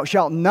 thou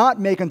shalt not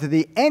make unto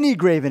thee any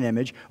graven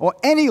image or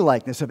any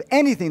likeness of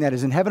anything that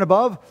is in heaven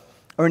above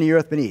or in the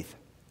earth beneath,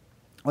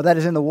 or that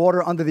is in the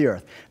water under the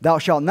earth. Thou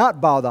shalt not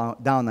bow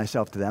down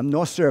thyself to them,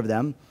 nor serve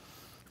them.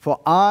 For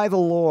I, the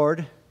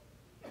Lord,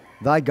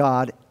 thy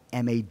God,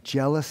 am a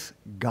jealous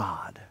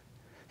God.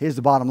 Here's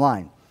the bottom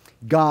line.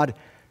 God,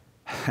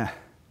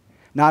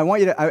 now I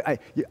want you to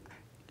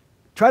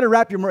try to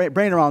wrap your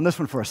brain around this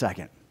one for a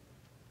second.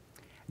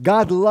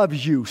 God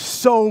loves you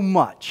so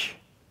much,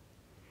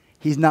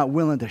 he's not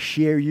willing to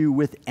share you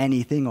with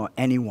anything or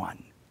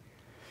anyone.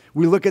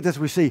 We look at this,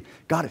 we see,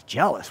 God is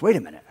jealous. Wait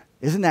a minute.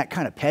 Isn't that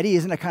kind of petty?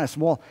 Isn't that kind of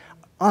small?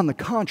 On the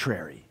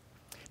contrary,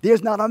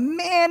 there's not a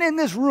man in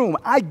this room,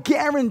 I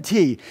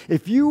guarantee,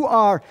 if you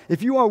are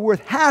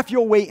worth half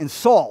your weight in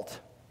salt,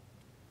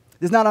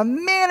 there's not a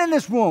man in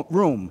this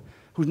room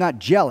who's not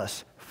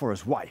jealous for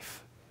his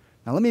wife.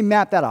 Now, let me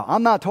map that out.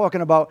 I'm not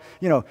talking about,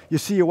 you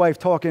see your wife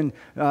talking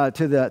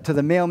to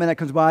the mailman that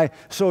comes by,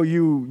 so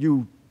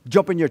you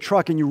jump in your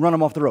truck and you run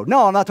him off the road.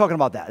 No, I'm not talking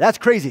about that. That's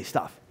crazy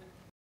stuff.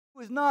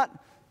 Who is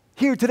not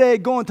here today,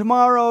 going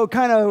tomorrow,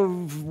 kind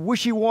of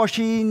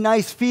wishy-washy,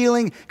 nice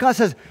feeling. God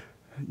says,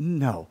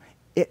 no,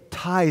 it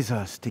ties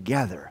us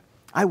together.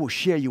 I will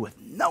share you with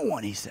no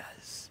one, he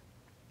says.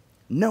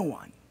 No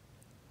one.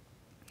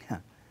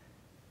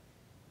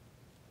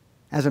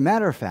 As a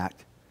matter of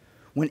fact,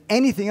 when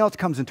anything else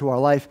comes into our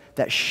life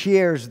that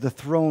shares the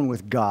throne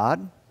with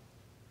God,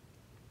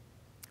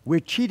 we're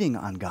cheating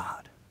on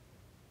God.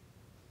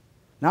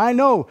 Now, I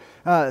know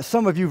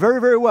some of you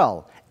very, very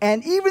well,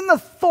 and even the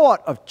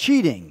thought of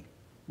cheating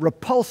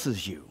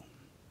repulses you.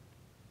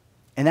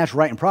 And that's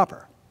right and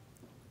proper.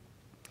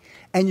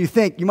 And you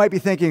might be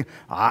thinking,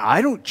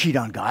 I don't cheat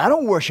on God. I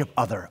don't worship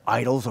other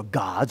idols or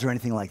gods or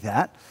anything like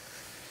that.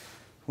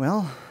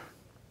 Well,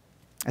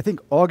 I think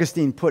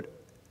Augustine put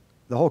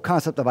the whole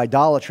concept of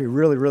idolatry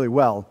really, really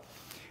well.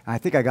 I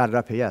think I got it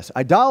up here, yes.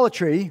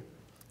 Idolatry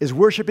is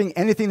worshiping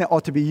anything that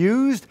ought to be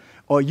used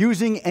or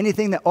using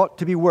anything that ought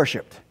to be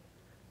worshiped.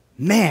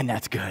 Man,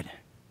 that's good.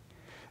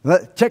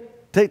 Take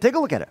a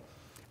look at it.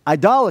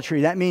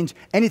 Idolatry, that means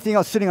anything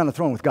else sitting on the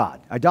throne with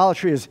God.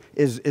 Idolatry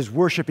is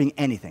worshiping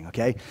anything,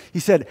 okay? He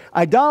said,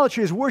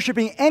 idolatry is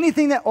worshiping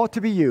anything that ought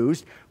to be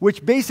used,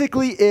 which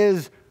basically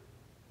is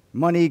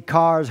money,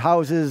 cars,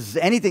 houses,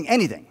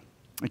 anything,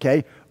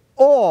 okay?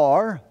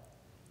 Or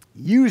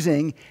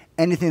using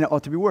anything that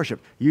ought to be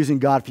worshiped, using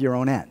God for your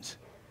own ends.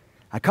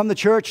 I come to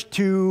church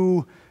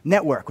to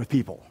network with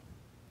people.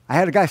 I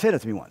had a guy say that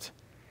to me once.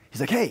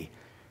 He's like, hey,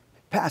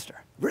 pastor,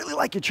 really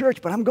like your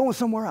church, but I'm going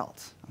somewhere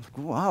else. I was like,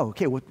 wow,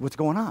 okay, what's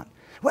going on?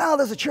 Well,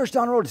 there's a church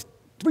down the road. It's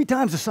 3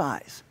 times the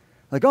size.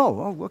 Like,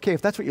 oh, okay,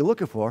 if that's what you're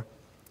looking for.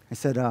 I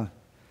said,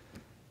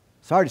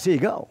 sorry to see you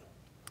go.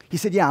 He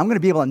said, yeah, I'm going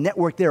to be able to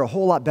network there a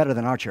whole lot better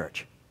than our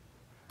church.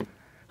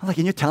 I'm like,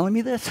 and you're telling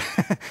me this?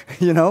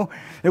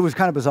 It was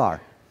kind of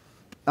bizarre.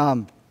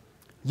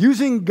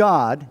 Using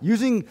God,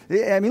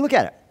 look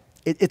at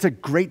it. It's a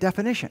great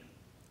definition.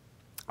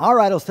 Our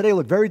idols today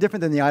look very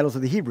different than the idols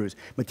of the Hebrews.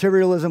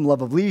 Materialism,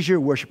 love of leisure,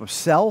 worship of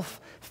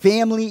self,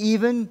 family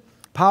even,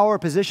 power,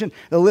 position.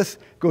 The list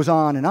goes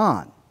on and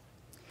on.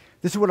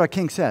 This is what our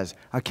King says.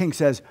 Our King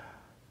says,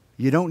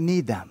 you don't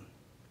need them.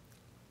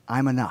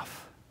 I'm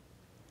enough.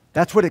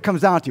 That's what it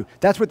comes down to.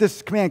 That's what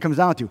this command comes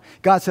down to.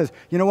 God says,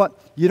 you know what?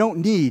 You don't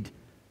need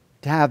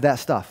to have that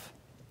stuff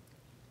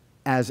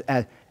as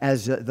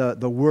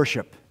the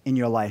worship in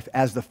your life,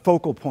 as the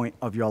focal point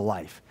of your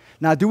life.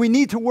 Now, do we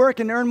need to work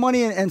and earn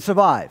money and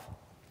survive?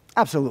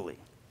 Absolutely.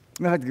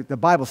 In fact, the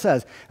Bible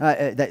says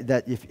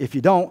that if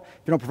you don't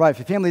provide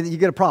for your family, then you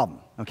get a problem.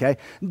 Okay?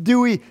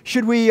 Do we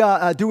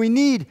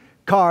need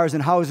cars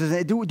and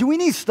houses? Do we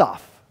need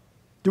stuff?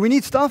 Do we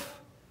need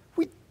stuff?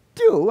 We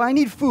do. I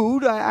need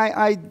food.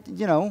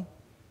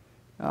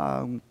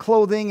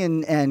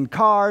 Clothing and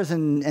cars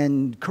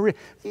and career.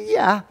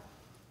 Yeah.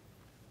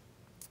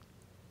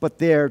 But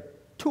they're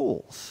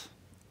tools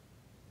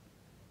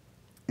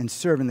in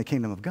serving the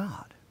kingdom of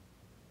God.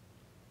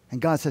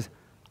 And God says,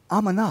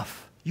 I'm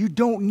enough. You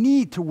don't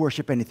need to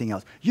worship anything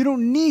else. You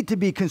don't need to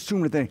be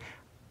consumed with anything.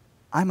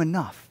 I'm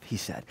enough, he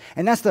said.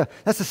 And that's the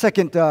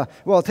second,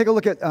 take a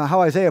look at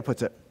how Isaiah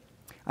puts it.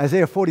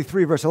 Isaiah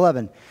 43, verse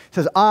 11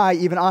 says, I,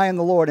 even I am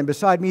the Lord, and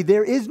beside me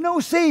there is no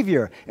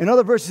Savior. In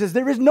other verses, it says,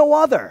 there is no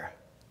other.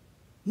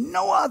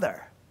 No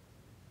other.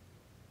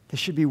 There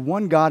should be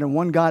one God and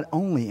one God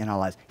only in our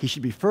lives. He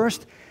should be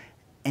first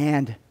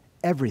and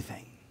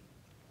everything.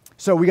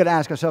 So we got to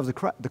ask ourselves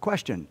the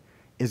question,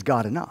 is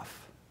God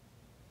enough?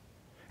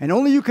 And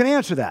only you can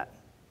answer that.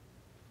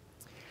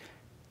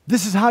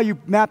 This is how you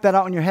map that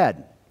out in your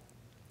head.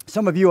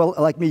 Some of you are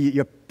like me,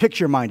 you're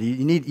picture-minded.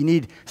 You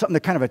need something to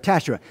kind of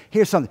attach to it.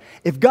 Here's something.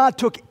 If God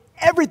took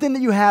everything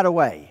that you had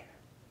away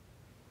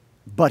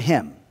but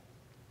him,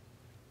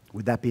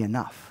 would that be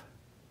enough?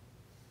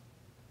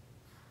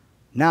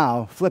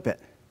 Now, flip it.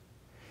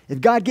 If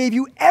God gave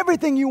you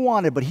everything you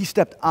wanted but he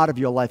stepped out of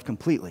your life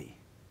completely,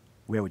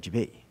 where would you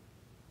be?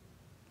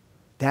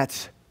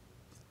 That's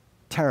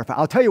terrifying.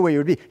 I'll tell you where you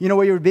would be. You know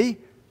where you would be?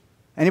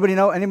 Anybody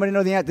know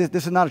the answer?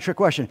 This is not a trick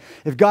question.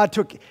 If God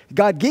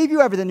gave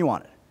you everything you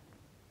wanted,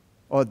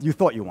 or you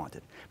thought you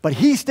wanted, but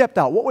he stepped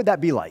out, what would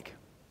that be like?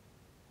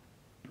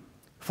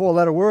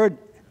 4-letter word,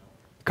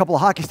 a couple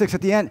of hockey sticks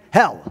at the end,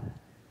 hell.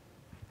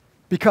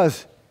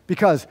 Because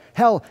because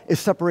hell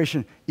is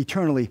separation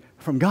eternally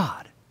from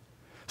God.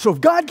 So if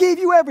God gave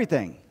you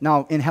everything,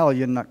 now in hell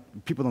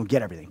people don't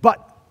get everything,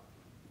 but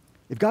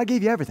if God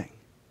gave you everything,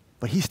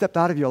 but he stepped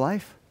out of your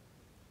life,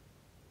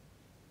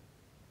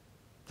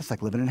 that's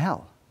like living in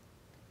hell,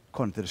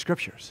 according to the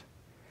scriptures.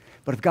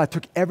 But if God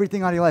took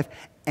everything out of your life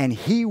and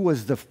he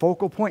was the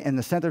focal point and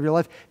the center of your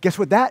life, guess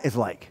what that is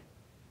like?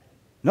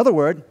 Another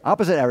word,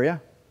 opposite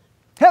area,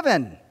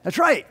 heaven. That's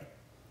right.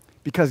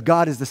 Because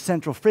God is the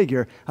central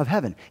figure of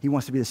heaven. He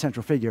wants to be the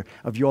central figure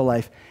of your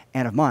life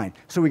and of mine.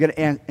 So we got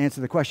to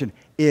answer the question,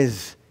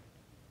 is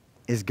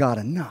God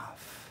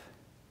enough?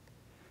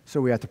 So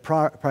we have to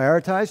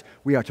prioritize.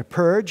 We are to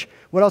purge.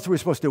 What else are we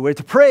supposed to do? We're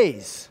to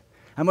praise.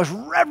 I must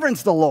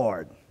reverence the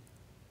Lord.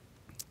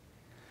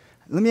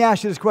 Let me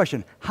ask you this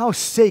question. How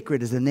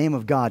sacred is the name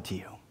of God to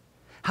you?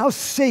 How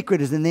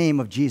sacred is the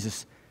name of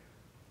Jesus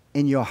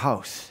in your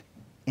house,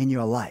 in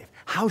your life?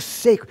 How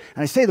sacred?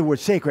 And I say the word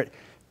sacred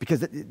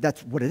because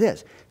that's what it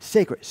is.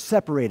 Sacred,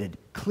 separated,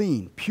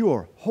 clean,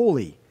 pure,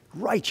 holy,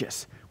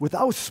 righteous,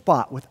 without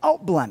spot,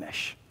 without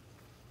blemish.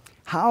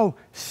 How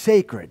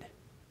sacred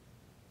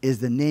is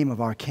the name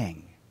of our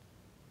King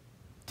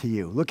to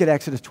you? Look at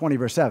Exodus 20,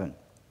 verse 7.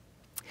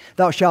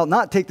 Thou shalt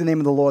not take the name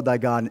of the Lord thy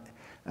God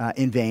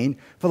in vain,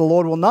 for the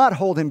Lord will not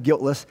hold him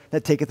guiltless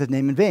that taketh his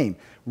name in vain.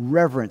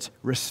 Reverence,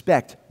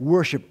 respect,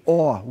 worship,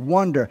 awe,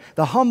 wonder,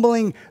 the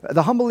humble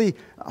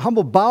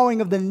bowing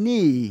of the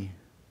knee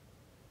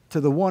to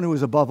the one who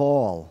is above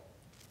all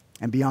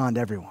and beyond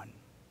everyone.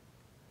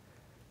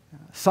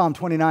 Psalm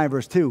 29,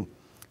 verse 2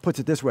 puts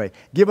it this way.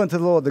 Give unto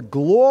the Lord the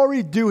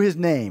glory due his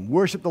name.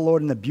 Worship the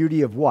Lord in the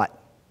beauty of what?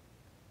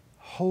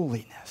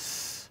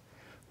 Holiness.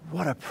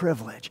 What a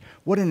privilege.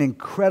 What an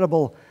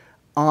incredible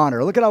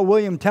honor. Look at how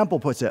William Temple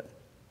puts it.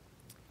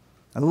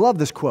 I love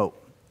this quote.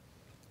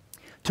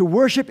 To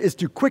worship is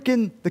to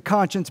quicken the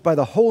conscience by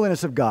the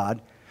holiness of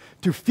God,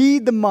 to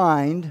feed the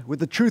mind with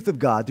the truth of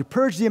God, to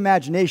purge the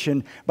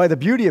imagination by the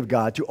beauty of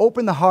God, to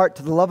open the heart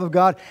to the love of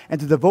God, and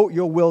to devote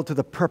your will to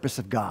the purpose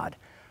of God.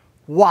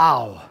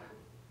 Wow.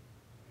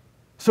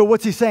 So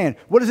what's he saying?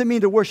 What does it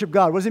mean to worship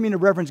God? What does it mean to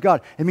reverence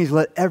God? It means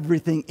let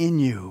everything in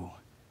you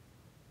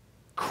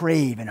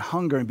crave and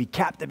hunger and be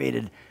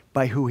captivated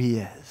by who he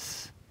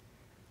is.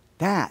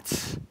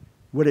 That's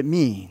what it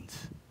means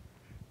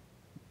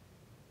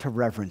to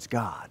reverence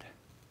God,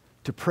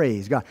 to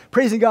praise God.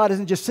 Praising God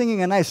isn't just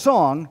singing a nice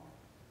song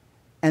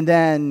and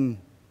then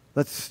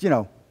let's get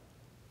on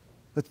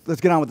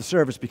with the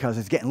service because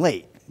it's getting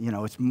late.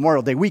 It's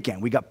Memorial Day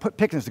weekend. We got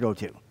picnics to go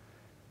to.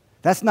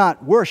 That's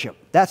not worship.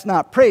 That's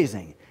not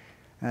praising.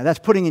 That's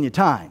putting in your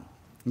time.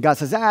 And God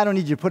says, I don't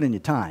need you to put in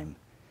your time.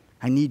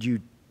 I need you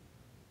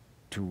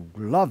to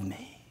love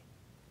me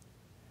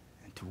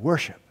and to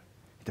worship,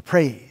 and to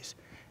praise,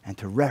 and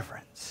to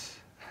reverence.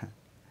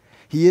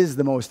 He is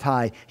the Most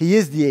High. He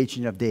is the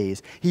Ancient of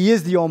Days. He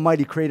is the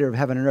Almighty Creator of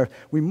heaven and earth.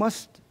 We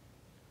must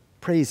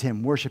praise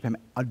him, worship him,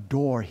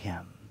 adore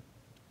him.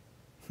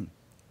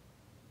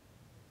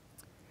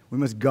 We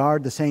must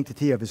guard the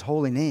sanctity of his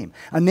holy name,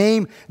 a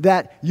name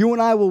that you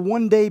and I will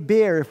one day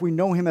bear if we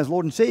know him as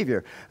Lord and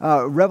Savior.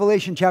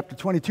 Revelation chapter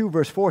 22,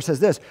 verse 4 says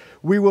this,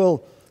 we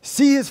will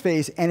see his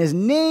face, and his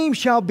name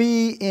shall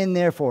be in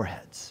their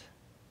foreheads.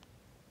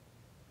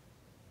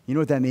 You know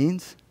what that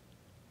means?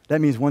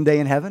 That means one day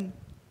in heaven,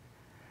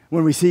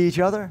 when we see each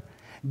other,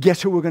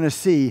 guess who we're going to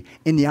see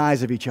in the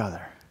eyes of each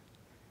other?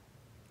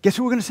 Guess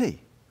who we're going to see?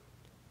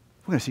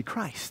 We're going to see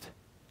Christ.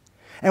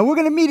 And we're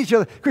going to meet each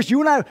other. Chris, you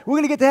and I, we're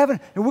going to get to heaven,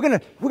 and we're going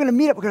to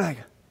meet up. We're going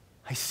to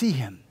I see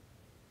him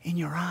in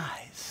your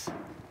eyes.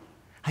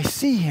 I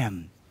see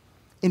him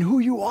in who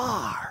you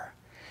are.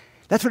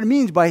 That's what it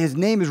means by his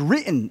name is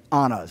written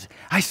on us.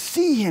 I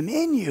see him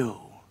in you.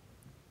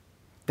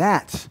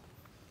 That's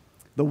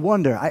the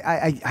wonder.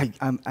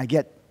 I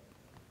get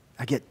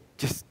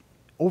just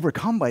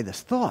overcome by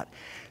this thought.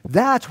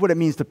 That's what it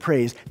means to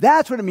praise.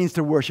 That's what it means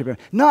to worship him.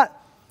 Not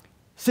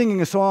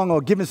singing a song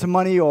or giving some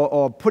money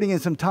or putting in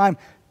some time.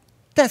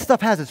 That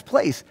stuff has its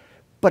place,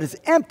 but it's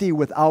empty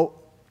without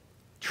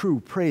true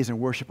praise and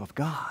worship of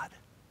God,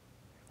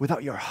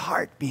 without your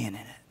heart being in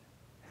it.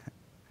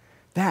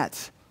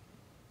 That's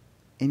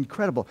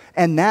incredible.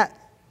 And that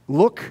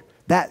look,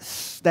 that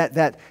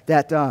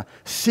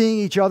seeing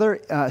each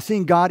other,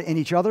 seeing God in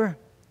each other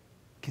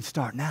can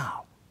start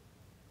now.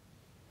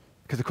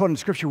 Because according to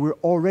Scripture, we're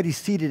already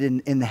seated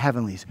in the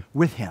heavenlies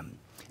with him.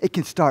 It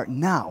can start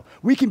now.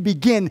 We can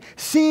begin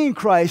seeing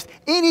Christ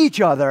in each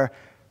other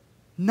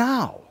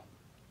now.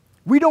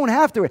 We don't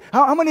have to.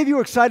 How many of you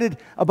are excited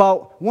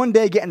about one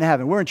day getting to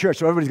heaven? We're in church,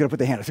 so everybody's going to put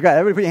their hand up. So, guys,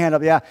 everybody put your hand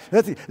up. Yeah,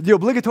 that's the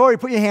obligatory.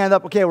 Put your hand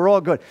up. Okay, we're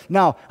all good.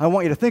 Now, I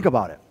want you to think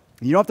about it.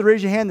 You don't have to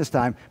raise your hand this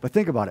time, but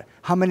think about it.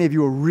 How many of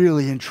you are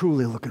really and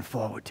truly looking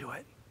forward to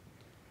it?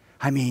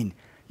 I mean,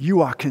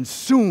 you are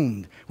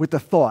consumed with the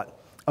thought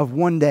of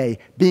one day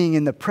being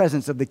in the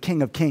presence of the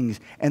King of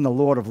Kings and the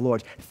Lord of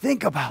Lords.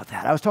 Think about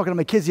that. I was talking to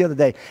my kids the other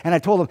day, and I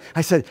told them,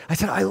 I said,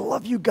 I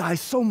love you guys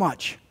so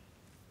much,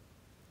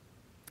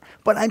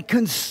 but I'm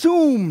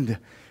consumed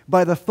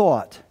by the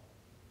thought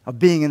of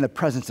being in the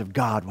presence of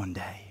God one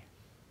day.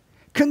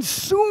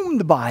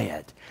 Consumed by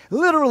it.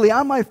 Literally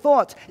on my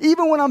thoughts.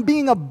 Even when I'm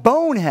being a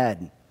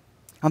bonehead,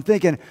 I'm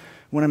thinking,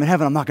 when I'm in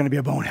heaven, I'm not going to be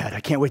a bonehead. I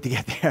can't wait to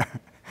get there.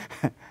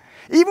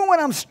 Even when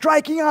I'm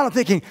striking out, I'm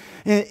thinking,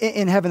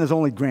 in heaven there's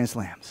only grand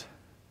slams.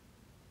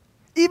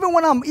 Even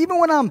when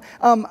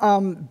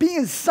I'm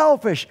being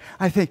selfish,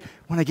 I think,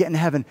 when I get in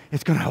heaven,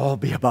 it's going to all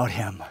be about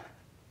him.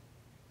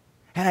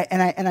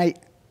 And I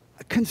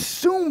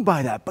consumed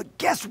by that. But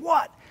guess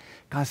what?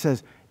 God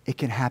says it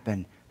can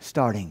happen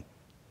starting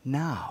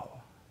now.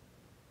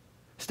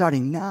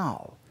 Starting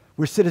now.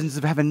 We're citizens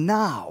of heaven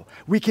now.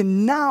 We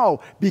can now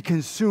be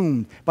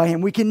consumed by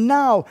him. We can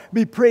now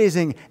be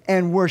praising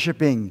and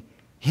worshiping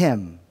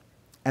him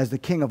as the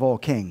King of all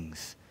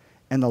kings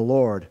and the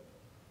Lord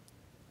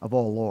of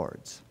all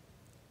lords.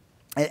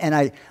 And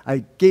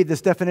I gave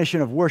this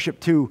definition of worship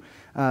to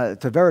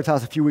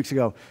Veritas a few weeks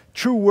ago.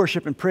 True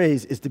worship and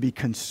praise is to be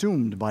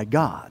consumed by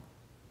God,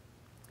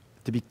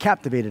 to be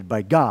captivated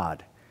by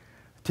God,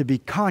 to be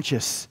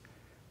conscious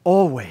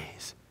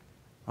always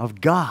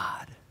of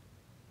God.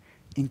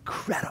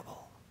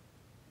 Incredible.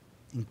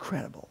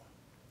 Incredible.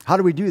 How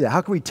do we do that?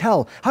 How can we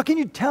tell? How can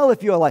you tell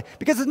if you're like,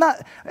 because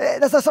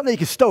that's not something you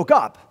can stoke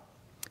up.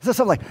 It's not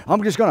something like,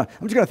 I'm just gonna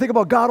think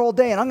about God all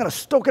day and I'm gonna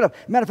stoke it up.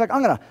 Matter of fact,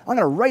 I'm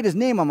gonna write his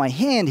name on my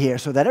hand here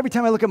so that every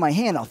time I look at my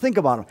hand, I'll think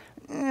about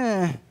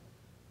him.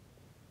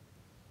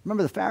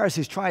 Remember the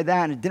Pharisees tried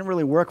that and it didn't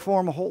really work for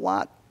them a whole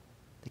lot.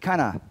 They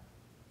kind of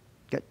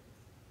got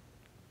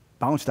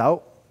bounced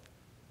out.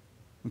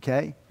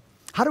 Okay?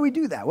 How do we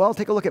do that? Well,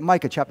 take a look at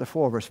Micah chapter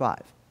 4, verse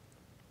 5.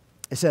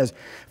 It says,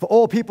 for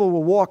all people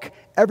will walk,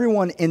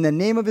 everyone in the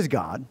name of his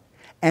God,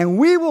 and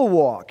we will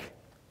walk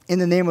in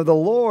the name of the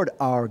Lord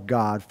our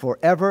God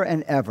forever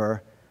and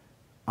ever.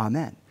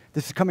 Amen.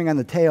 This is coming on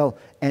the tail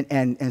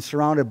and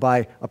surrounded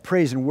by a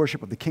praise and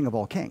worship of the King of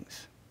all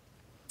kings.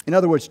 In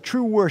other words,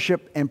 true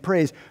worship and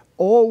praise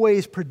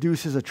always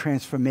produces a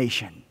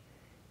transformation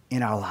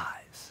in our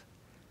lives.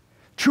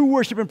 True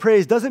worship and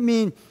praise doesn't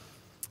mean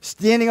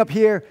standing up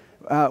here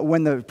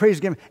when the praise is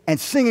given and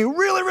singing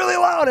really, really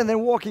loud and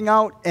then walking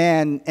out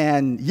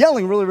and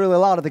yelling really, really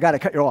loud at the guy that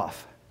cut you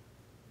off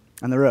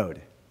on the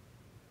road.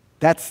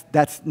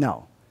 That's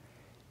no.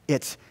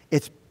 It's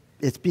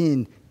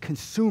being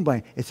consumed by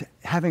it. It's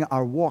having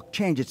our walk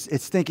change.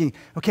 It's thinking,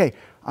 okay,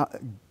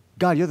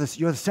 God, you're the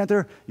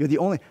center. You're the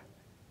only,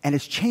 and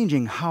it's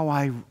changing how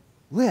I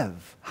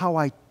live, how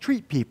I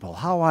treat people,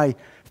 how I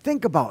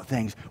think about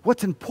things,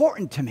 what's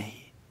important to me.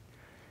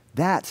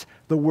 That's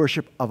the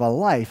worship of a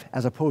life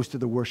as opposed to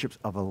the worship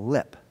of a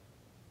lip.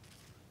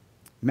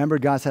 Remember,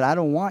 God said, I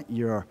don't want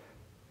your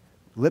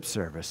lip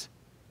service.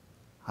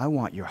 I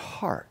want your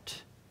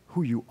heart,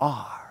 who you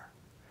are.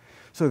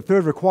 So the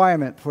third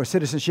requirement for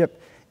citizenship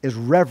is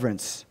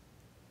reverence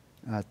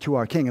to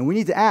our King. And we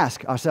need to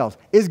ask ourselves,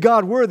 is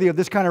God worthy of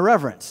this kind of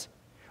reverence?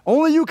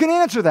 Only you can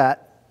answer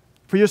that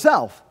for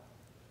yourself.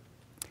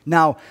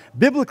 Now,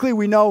 biblically,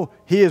 we know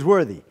he is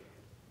worthy.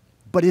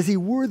 But is he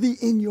worthy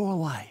in your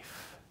life?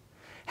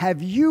 Have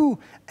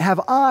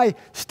I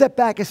stepped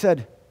back and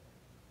said,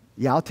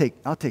 yeah, I'll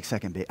take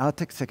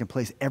second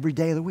place every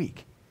day of the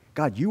week.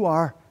 God, you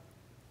are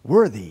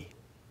worthy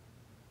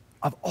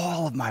of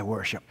all of my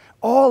worship,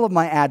 all of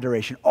my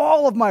adoration,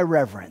 all of my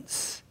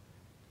reverence.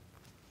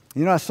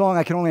 You know that song,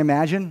 I Can Only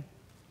Imagine?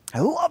 I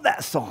love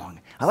that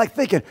song. I like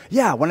thinking,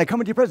 yeah, when I come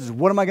into your presence,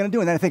 what am I going to do?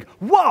 And then I think,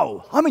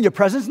 whoa, I'm in your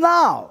presence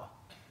now.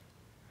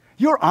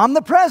 You're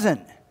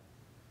omnipresent.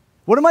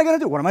 What am I going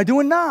to do? What am I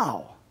doing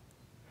now?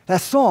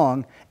 That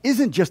song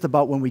isn't just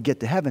about when we get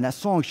to heaven. That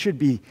song we should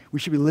be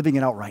living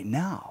it out right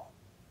now.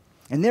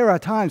 And there are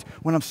times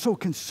when I'm so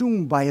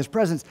consumed by his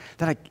presence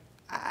that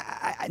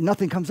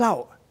nothing comes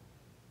out.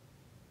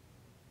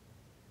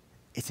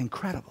 It's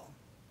incredible.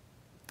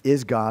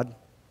 Is God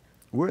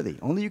worthy?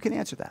 Only you can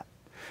answer that.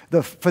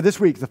 For this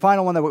week, the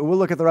final one that we'll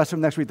look at the rest of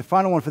them next week, the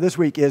final one for this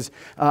week is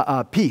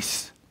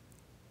peace.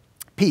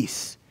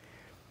 Peace.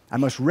 I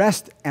must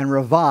rest and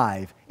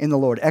revive in the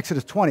Lord.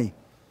 Exodus 20.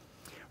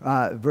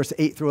 Verse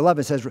 8 through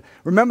 11 says,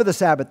 remember the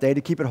Sabbath day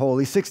to keep it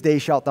holy. 6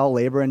 days shalt thou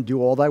labor and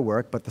do all thy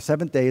work, but the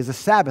seventh day is the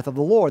Sabbath of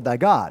the Lord thy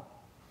God.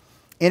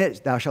 In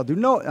it thou shalt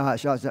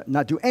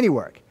not do any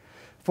work.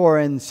 For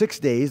in 6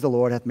 days the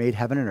Lord hath made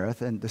heaven and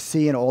earth, and the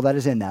sea and all that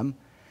is in them,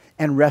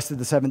 and rested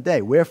the seventh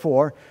day.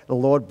 Wherefore the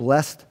Lord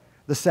blessed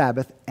the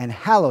Sabbath and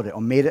hallowed it,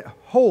 or made it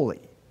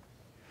holy.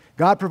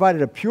 God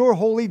provided a pure,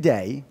 holy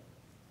day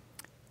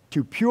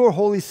to pure,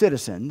 holy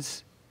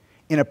citizens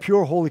in a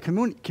pure, holy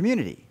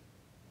community.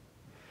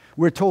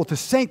 We're told to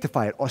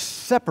sanctify it or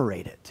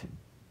separate it.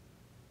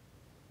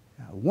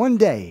 1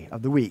 day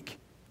of the week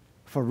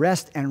for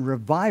rest and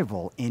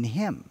revival in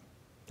him.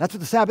 That's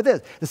what the Sabbath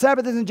is. The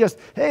Sabbath isn't just,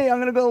 hey, I'm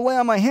going to go lay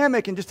on my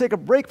hammock and just take a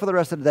break for the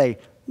rest of the day.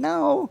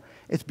 No,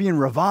 it's being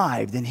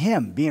revived in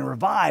him, being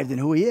revived in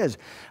who he is.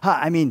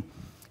 I mean,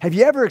 have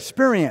you ever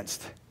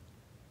experienced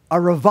a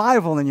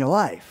revival in your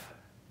life?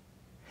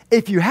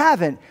 If you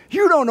haven't,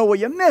 you don't know what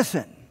you're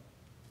missing.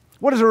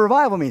 What does a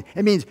revival mean?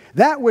 It means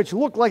that which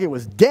looked like it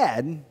was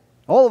dead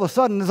all of a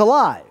sudden is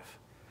alive.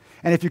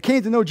 And if you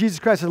came to know Jesus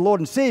Christ as Lord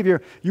and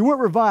Savior, you weren't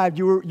revived,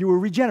 you were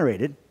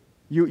regenerated.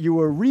 You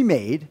were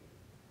remade,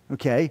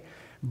 okay?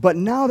 But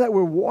now that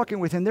we're walking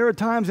with Him, there are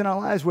times in our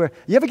lives where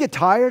you ever get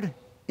tired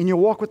in your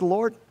walk with the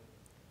Lord?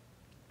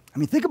 I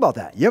mean, think about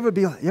that. You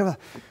ever,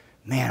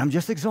 man, I'm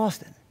just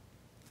exhausted.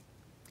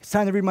 It's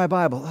time to read my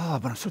Bible. Oh,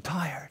 but I'm so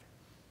tired.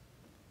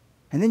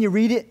 And then you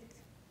read it,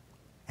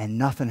 and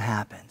nothing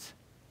happens.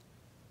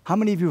 How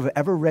many of you have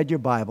ever read your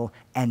Bible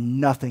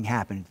and nothing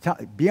happened?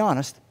 Be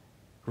honest,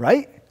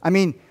 right? I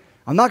mean,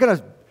 I'm not going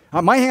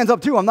to, my hand's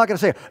up too. I'm not going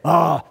to say,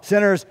 oh,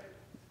 sinners.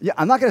 Yeah,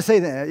 I'm not going to say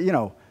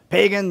that,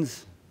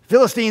 pagans,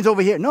 Philistines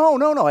over here. No.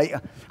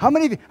 How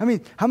many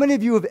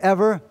of you have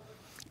ever,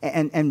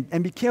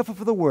 and be careful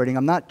for the wording.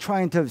 I'm not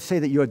trying to say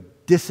that you're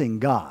dissing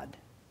God.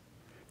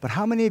 But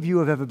how many of you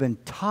have ever been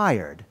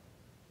tired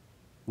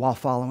while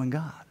following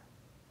God?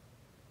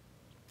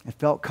 It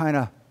felt kind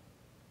of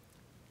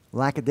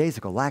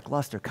lackadaisical,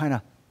 lackluster, kind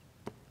of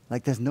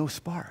like there's no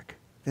spark.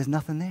 There's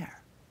nothing there.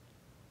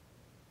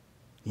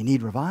 You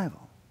need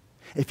revival.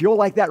 If you're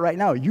like that right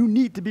now, you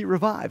need to be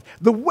revived.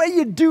 The way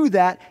you do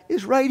that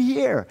is right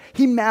here.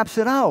 He maps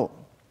it out.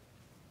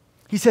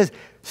 He says,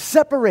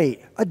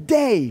 separate a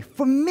day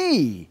for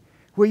me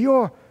where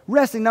you're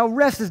resting. Now,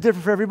 rest is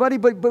different for everybody,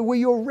 but where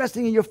you're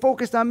resting and you're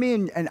focused on me,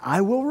 and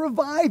I will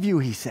revive you,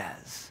 he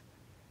says.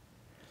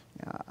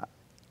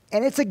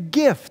 And it's a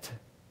gift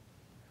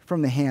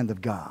from the hand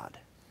of God.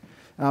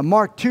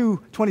 Mark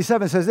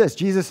 2:27 says this,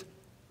 Jesus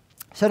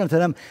said unto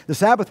them, the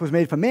Sabbath was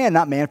made for man,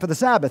 not man for the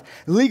Sabbath.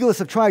 Legalists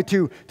have tried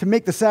to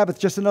make the Sabbath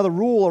just another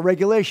rule or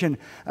regulation,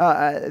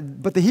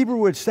 but the Hebrew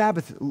word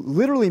Sabbath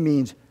literally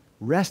means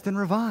rest and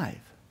revive,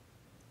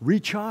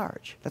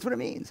 recharge. That's what it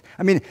means.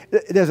 I mean,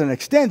 there's an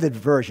extended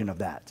version of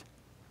that.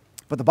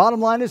 But the bottom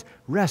line is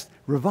rest,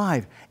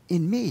 revive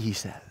in me, he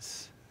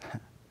says.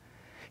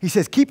 He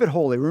says, keep it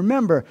holy.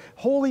 Remember,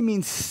 holy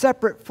means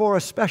separate for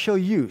a special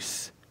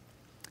use.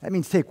 That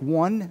means take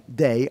one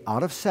day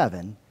out of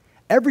 7,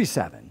 every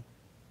 7,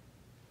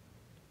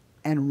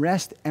 and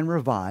rest and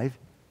revive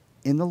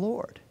in the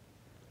Lord.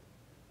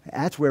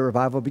 That's where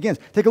revival begins.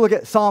 Take a look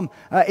at Psalm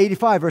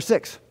 85, verse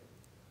 6.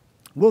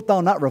 Wilt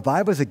thou not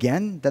revive us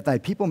again, that thy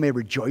people may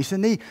rejoice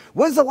in thee?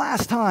 When's the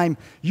last time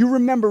you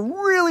remember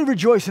really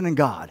rejoicing in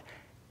God?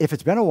 If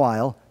it's been a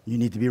while, you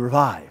need to be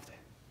revived.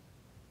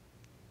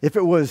 If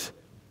it was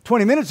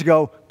 20 minutes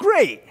ago,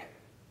 great.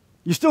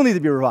 You still need to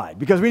be revived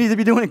because we need to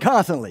be doing it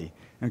constantly,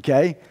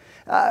 okay?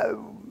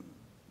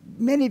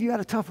 Many of you had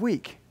a tough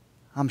week,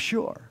 I'm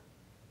sure.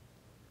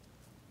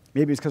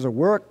 Maybe it's because of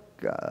work,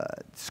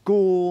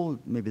 school,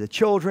 maybe the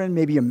children,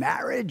 maybe your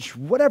marriage,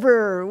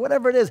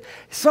 whatever it is.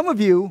 Some of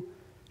you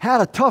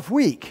had a tough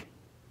week.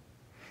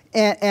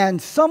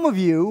 And some of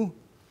you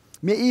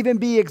may even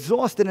be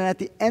exhausted and at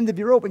the end of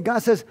your rope. And God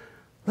says,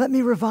 let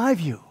me revive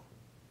you.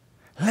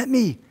 Let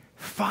me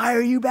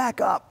fire you back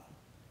up.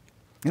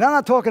 And I'm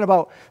not talking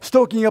about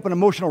stoking up an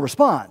emotional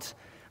response.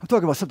 I'm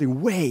talking about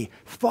something way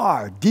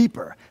far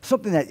deeper,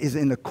 something that is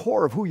in the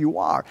core of who you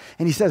are.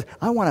 And he says,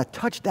 I want to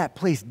touch that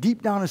place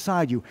deep down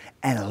inside you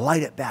and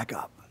light it back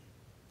up.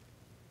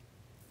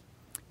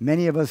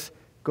 Many of us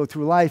go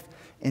through life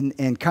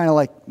in kind of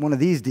like one of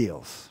these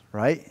deals,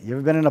 right? You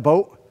ever been in a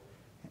boat?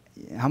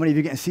 How many of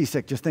you getting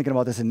seasick just thinking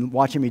about this and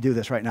watching me do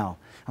this right now?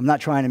 I'm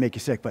not trying to make you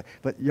sick, but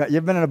you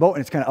ever been in a boat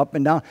and it's kind of up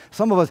and down?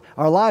 Some of us,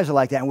 our lives are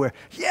like that, and we're,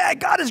 yeah,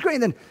 God is great,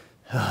 and then,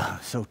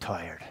 I'm so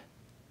tired.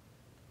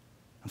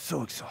 I'm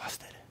so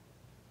exhausted.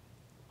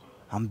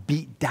 I'm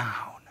beat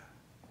down.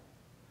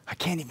 I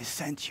can't even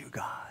sense you,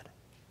 God.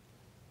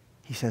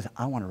 He says,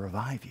 I want to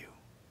revive you.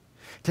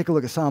 Take a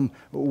look at Psalm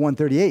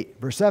 138,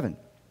 verse 7.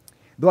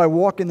 Though I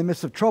walk in the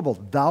midst of trouble,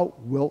 thou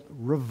wilt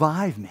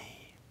revive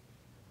me.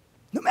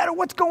 No matter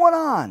what's going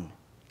on.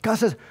 God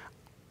says,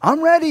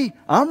 I'm ready.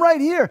 I'm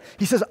right here.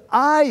 He says,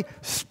 I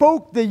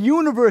spoke the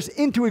universe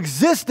into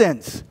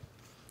existence.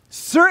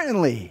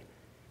 Certainly,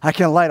 I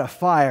can light a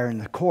fire in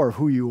the core of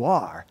who you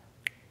are.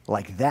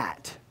 Like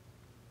that.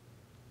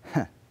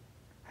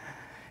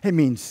 It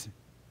means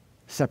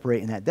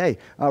separating that day.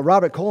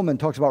 Robert Coleman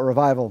talks about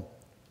revival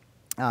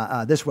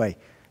this way.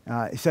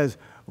 He says,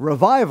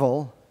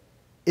 revival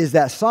is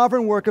that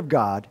sovereign work of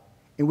God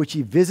in which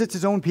he visits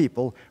his own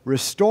people,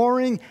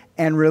 restoring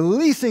and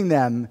releasing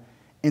them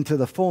into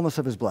the fullness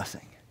of his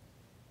blessing.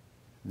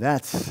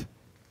 That's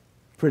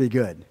pretty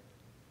good.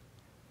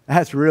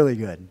 That's really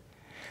good.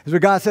 That's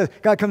what God says.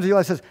 God comes to you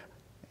and says,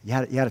 you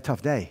had a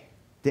tough day,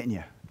 didn't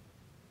you?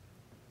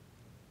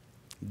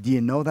 Do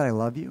you know that I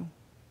love you?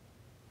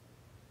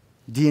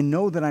 Do you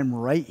know that I'm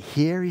right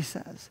here, he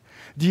says?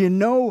 Do you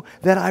know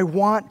that I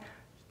want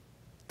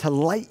to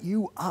light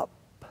you up?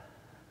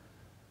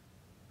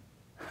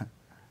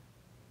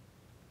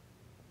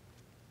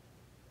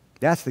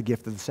 That's the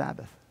gift of the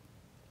Sabbath.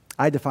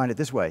 I define it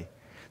this way.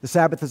 The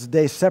Sabbath is a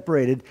day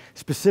separated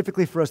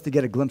specifically for us to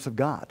get a glimpse of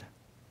God.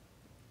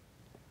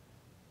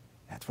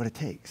 That's what it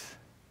takes.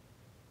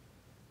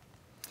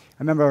 I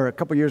remember a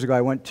couple years ago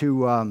I went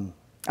to...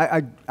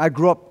 I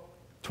grew up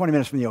 20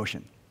 minutes from the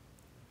ocean,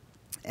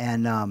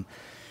 and I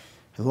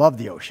loved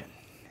the ocean.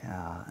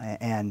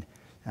 And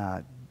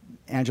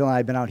Angela and I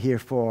have been out here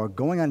for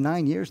going on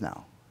 9 years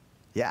now.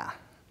 Yeah.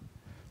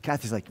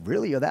 Kathy's like,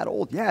 really? You're that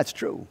old? Yeah, it's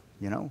true.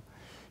 You know,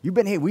 you've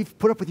been here. We've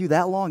put up with you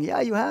that long.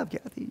 Yeah, you have,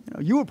 Kathy. You know,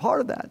 you were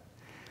part of that.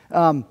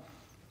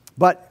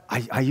 But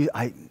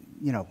I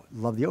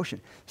love the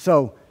ocean.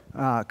 So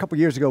a couple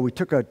years ago, we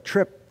took a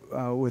trip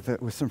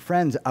with some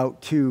friends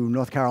out to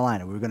North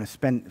Carolina. We were going to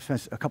spend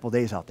a couple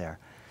days out there,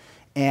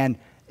 and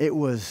it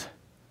was.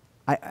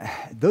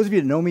 Those of you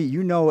that know me,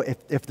 you know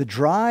if the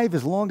drive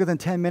is longer than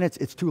 10 minutes,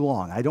 it's too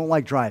long. I don't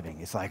like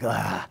driving. It's like,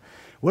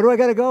 where do I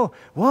got to go?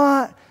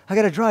 What? I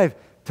got to drive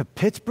to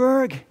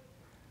Pittsburgh?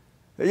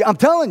 I'm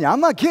telling you,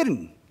 I'm not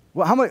kidding.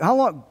 Well, how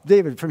long,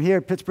 David, from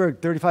here, Pittsburgh,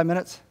 35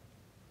 minutes?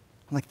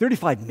 I'm like,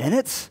 35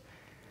 minutes?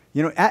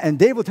 You know, and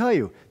Dave will tell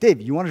you,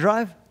 Dave, you want to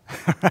drive?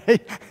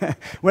 Right?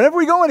 Whenever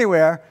we go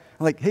anywhere,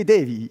 I'm like, hey,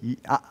 Dave,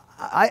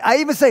 I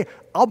even say,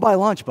 I'll buy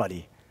lunch,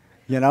 buddy,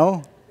 you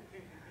know?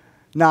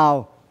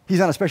 Now, he's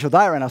on a special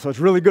diet right now, so it's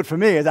really good for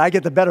me. I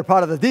get the better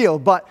part of the deal.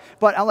 But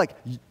I'm like,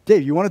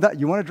 Dave, you want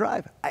to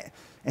drive?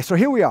 And so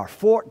here we are,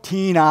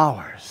 14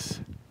 hours,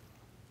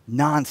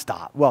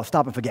 nonstop. Well,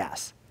 stopping for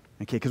gas,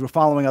 okay? Because we're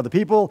following other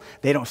people.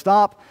 They don't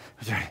stop.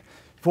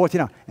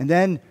 14 hours. And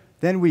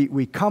then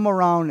we come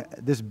around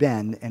this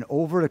bend and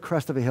over the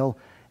crest of a hill,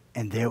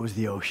 and there was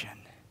the ocean.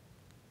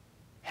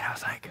 And I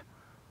was like,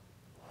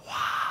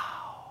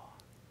 wow.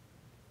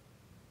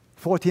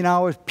 14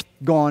 hours,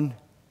 gone.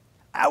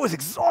 I was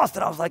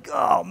exhausted. I was like,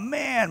 oh,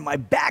 man, my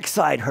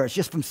backside hurts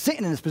just from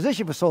sitting in this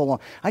position for so long.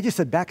 I just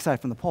said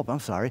backside from the pulpit. I'm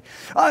sorry.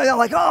 I'm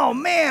like, oh,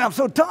 man, I'm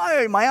so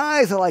tired. My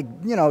eyes are like,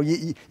 you know,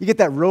 you get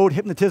that road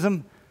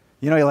hypnotism.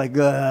 You know, you're like,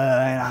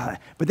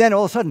 but then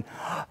all of a sudden,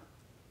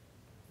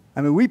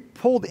 I mean, we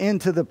pulled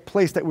into the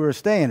place that we were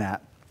staying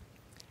at.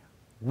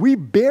 We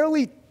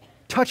barely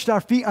touched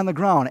our feet on the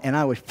ground, and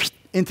I was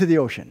into the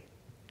ocean.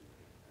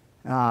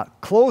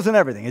 Clothes and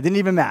everything. It didn't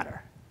even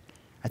matter.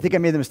 I think I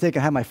made the mistake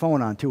and had my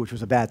phone on too, which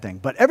was a bad thing.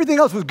 But everything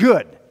else was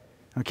good,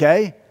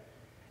 okay?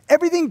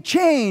 Everything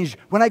changed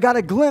when I got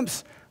a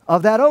glimpse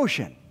of that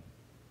ocean.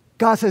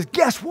 God says,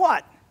 guess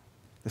what?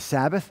 The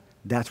Sabbath,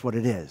 that's what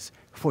it is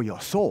for your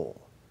soul.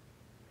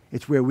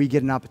 It's where we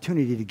get an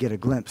opportunity to get a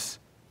glimpse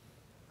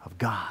of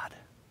God.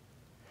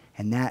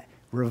 And that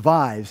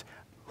revives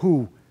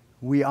who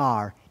we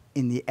are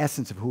in the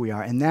essence of who we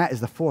are. And that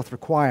is the fourth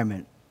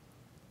requirement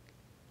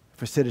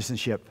for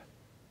citizenship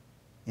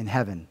in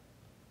heaven,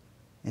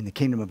 in the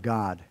kingdom of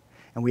God.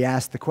 And we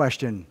ask the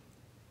question,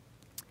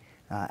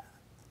 are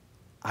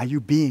you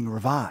being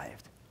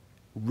revived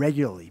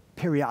regularly,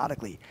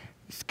 periodically,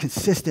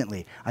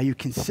 consistently? Are you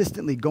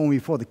consistently going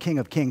before the King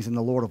of Kings and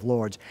the Lord of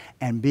Lords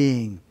and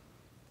being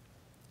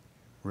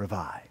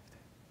revived?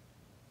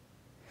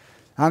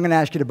 I'm going to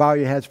ask you to bow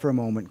your heads for a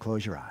moment and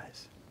close your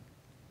eyes.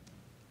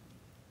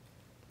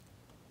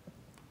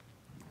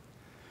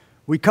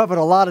 We covered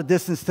a lot of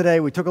distance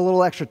today. We took a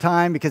little extra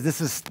time because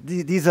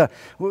there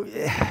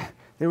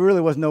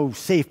really was no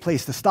safe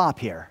place to stop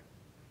here.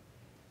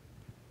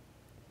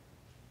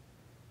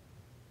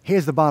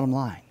 Here's the bottom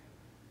line.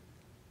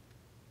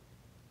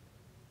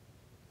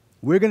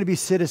 We're going to be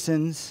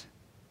citizens.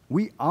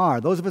 We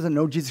are, those of us that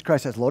know Jesus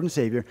Christ as Lord and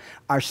Savior,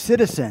 are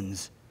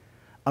citizens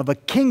of a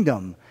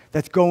kingdom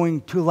that's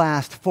going to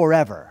last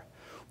forever,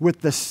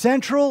 with the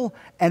central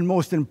and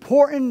most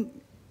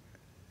important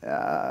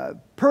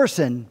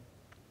person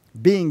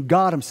being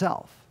God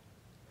himself.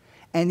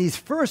 And these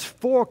first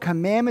 4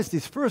 commandments,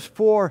 these first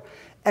 4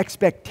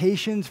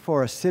 expectations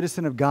for a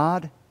citizen of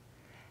God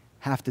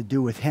have to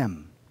do with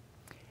him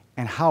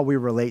and how we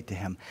relate to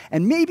him.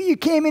 And maybe you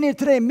came in here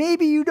today,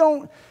 maybe you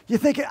don't, you're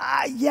thinking,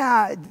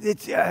 yeah,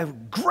 it's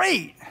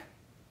great,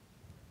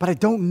 but I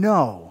don't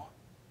know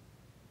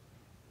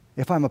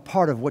if I'm a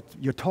part of what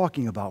you're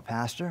talking about,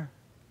 Pastor.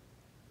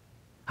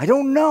 I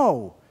don't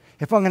know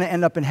if I'm going to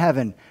end up in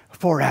heaven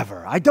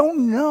forever. I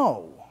don't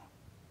know.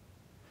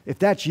 If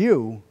that's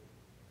you,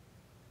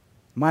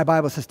 my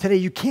Bible says today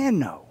you can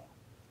know.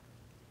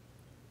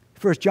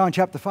 1 John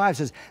chapter 5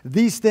 says,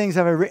 these things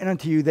have I written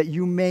unto you that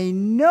you may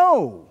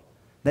know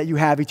that you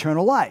have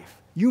eternal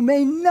life. You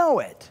may know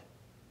it.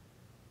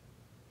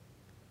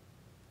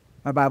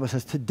 My Bible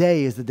says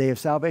today is the day of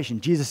salvation.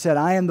 Jesus said,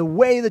 I am the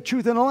way, the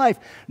truth, and the life.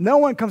 No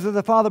one comes to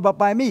the Father but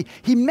by me.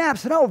 He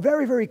maps it out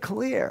very, very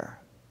clear.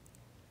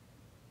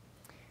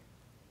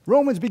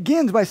 Romans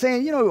begins by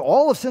saying, you know,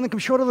 all have sinned and come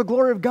short of the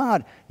glory of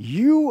God.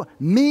 You,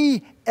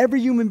 me,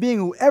 every human being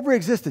who ever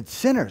existed,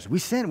 sinners. We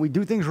sin. We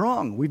do things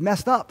wrong. We've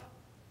messed up.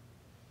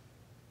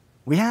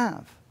 We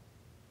have.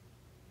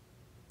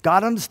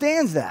 God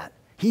understands that.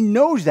 He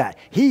knows that.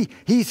 He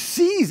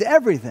sees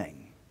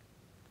everything.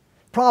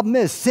 Problem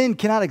is, sin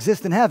cannot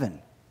exist in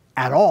heaven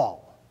at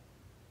all.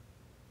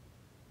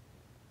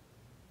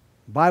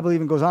 The Bible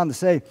even goes on to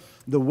say,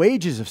 the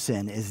wages of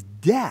sin is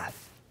death.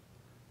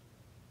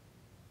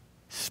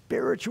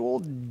 Spiritual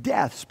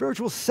death,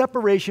 spiritual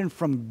separation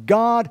from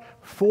God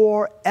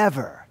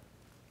forever.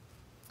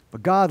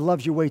 But God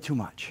loves you way too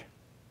much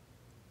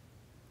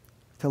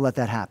to let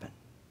that happen.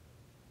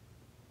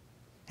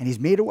 And he's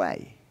made a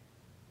way.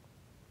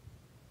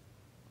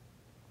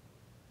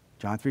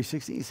 John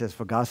 3:16 says,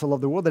 "For God so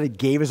loved the world that he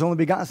gave his only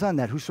begotten Son,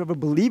 that whosoever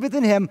believeth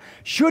in him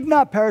should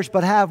not perish,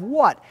 but have"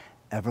 what?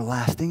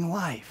 Everlasting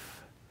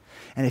life.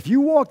 And if you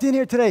walked in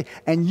here today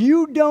and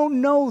you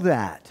don't know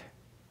that,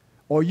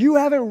 or you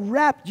haven't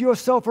wrapped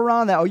yourself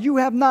around that, or you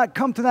have not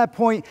come to that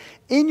point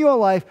in your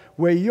life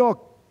where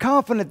you're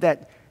confident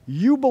that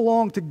you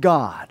belong to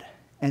God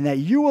and that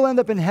you will end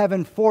up in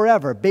heaven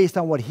forever based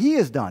on what he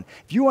has done.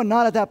 If you are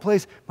not at that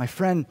place, my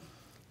friend,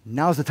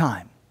 now's the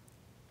time.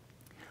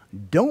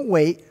 Don't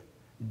wait.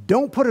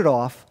 Don't put it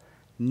off.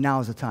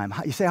 Now's the time.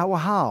 You say, well,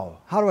 how?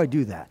 How do I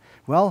do that?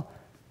 Well,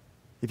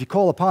 if you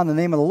call upon the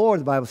name of the Lord,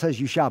 the Bible says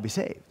you shall be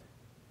saved.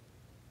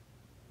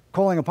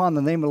 Calling upon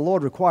the name of the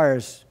Lord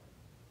requires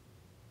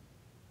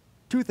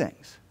two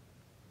things: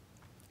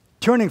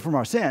 turning from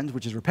our sins,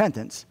 which is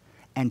repentance,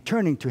 and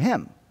turning to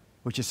him,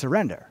 which is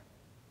surrender.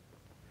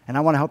 And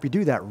I want to help you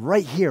do that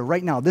right here,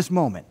 right now, this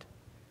moment.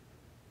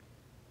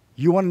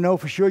 You want to know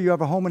for sure you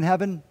have a home in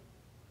heaven?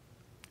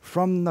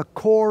 From the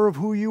core of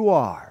who you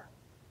are,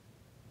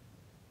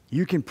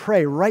 you can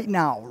pray right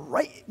now,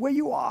 right where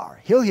you are.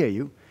 He'll hear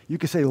you. You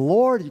can say,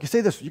 Lord, you can say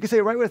this, you can say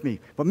it right with me,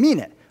 but mean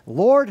it.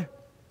 Lord,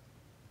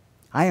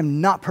 I am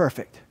not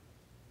perfect.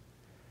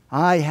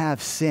 I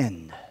have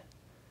sinned,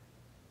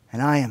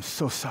 and I am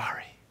so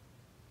sorry.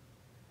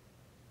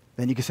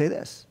 Then you can say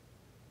this: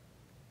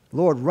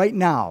 Lord, right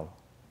now,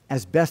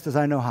 as best as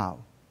I know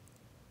how,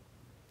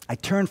 I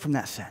turn from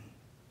that sin.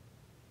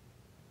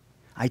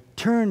 I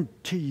turn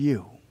to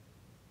you.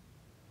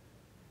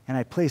 And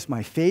I place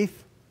my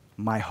faith,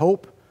 my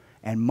hope,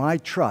 and my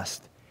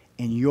trust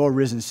in your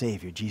risen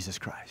Savior, Jesus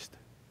Christ.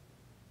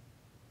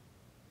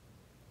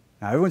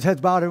 Now, everyone's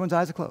heads bowed, everyone's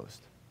eyes are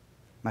closed.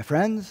 My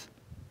friends,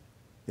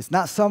 it's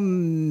not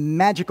some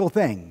magical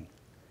thing.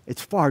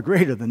 It's far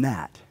greater than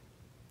that.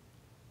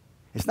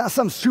 It's not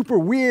some super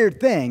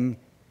weird thing.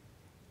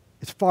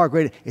 It's far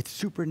greater. It's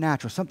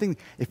supernatural. Something,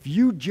 if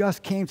you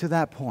just came to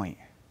that point,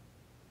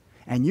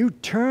 and you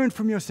turned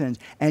from your sins,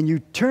 and you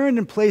turned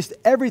and placed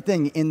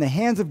everything in the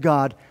hands of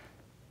God,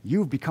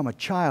 you've become a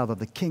child of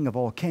the King of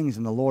all kings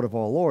and the Lord of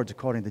all lords,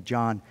 according to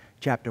John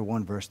chapter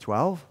 1, verse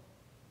 12.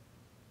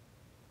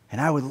 And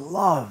I would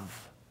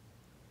love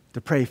to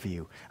pray for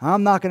you.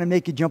 I'm not going to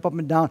make you jump up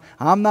and down.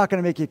 I'm not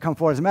going to make you come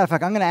forward. As a matter of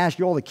fact, I'm going to ask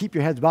you all to keep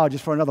your heads bowed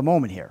just for another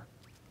moment here.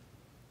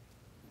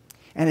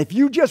 And if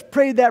you just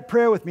prayed that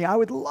prayer with me, I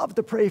would love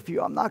to pray for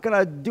you. I'm not going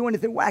to do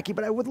anything wacky,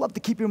 but I would love to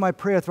keep you in my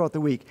prayer throughout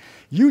the week.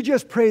 You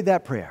just prayed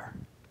that prayer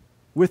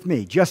with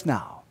me just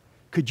now.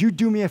 Could you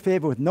do me a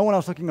favor with no one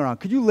else looking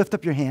around? Could you lift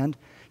up your hand?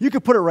 You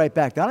could put it right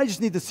back down. I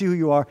just need to see who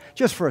you are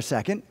just for a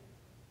second.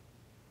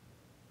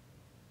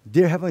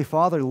 Dear Heavenly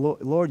Father,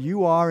 Lord,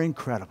 you are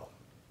incredible.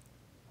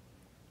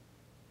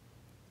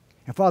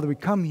 And Father, we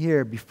come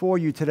here before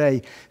you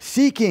today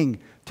seeking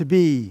to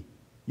be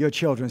your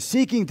children,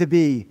 seeking to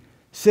be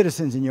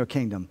citizens in your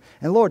kingdom.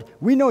 And Lord,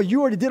 we know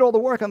you already did all the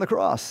work on the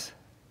cross.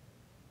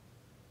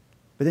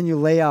 But then you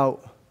lay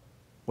out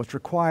what's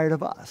required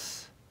of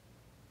us.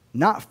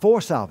 Not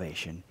for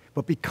salvation,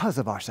 but because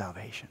of our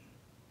salvation.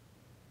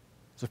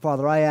 So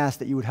Father, I ask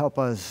that you would help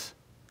us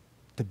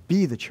to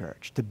be the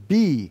church, to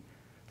be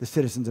the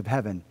citizens of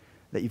heaven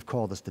that you've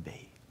called us to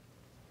be.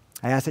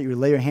 I ask that you would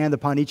lay your hand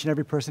upon each and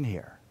every person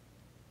here.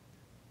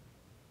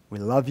 We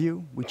love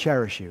you. We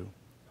cherish you.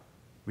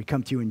 We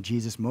come to you in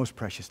Jesus' most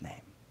precious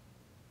name.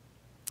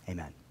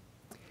 Amen.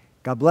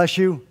 God bless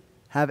you.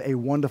 Have a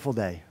wonderful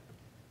day.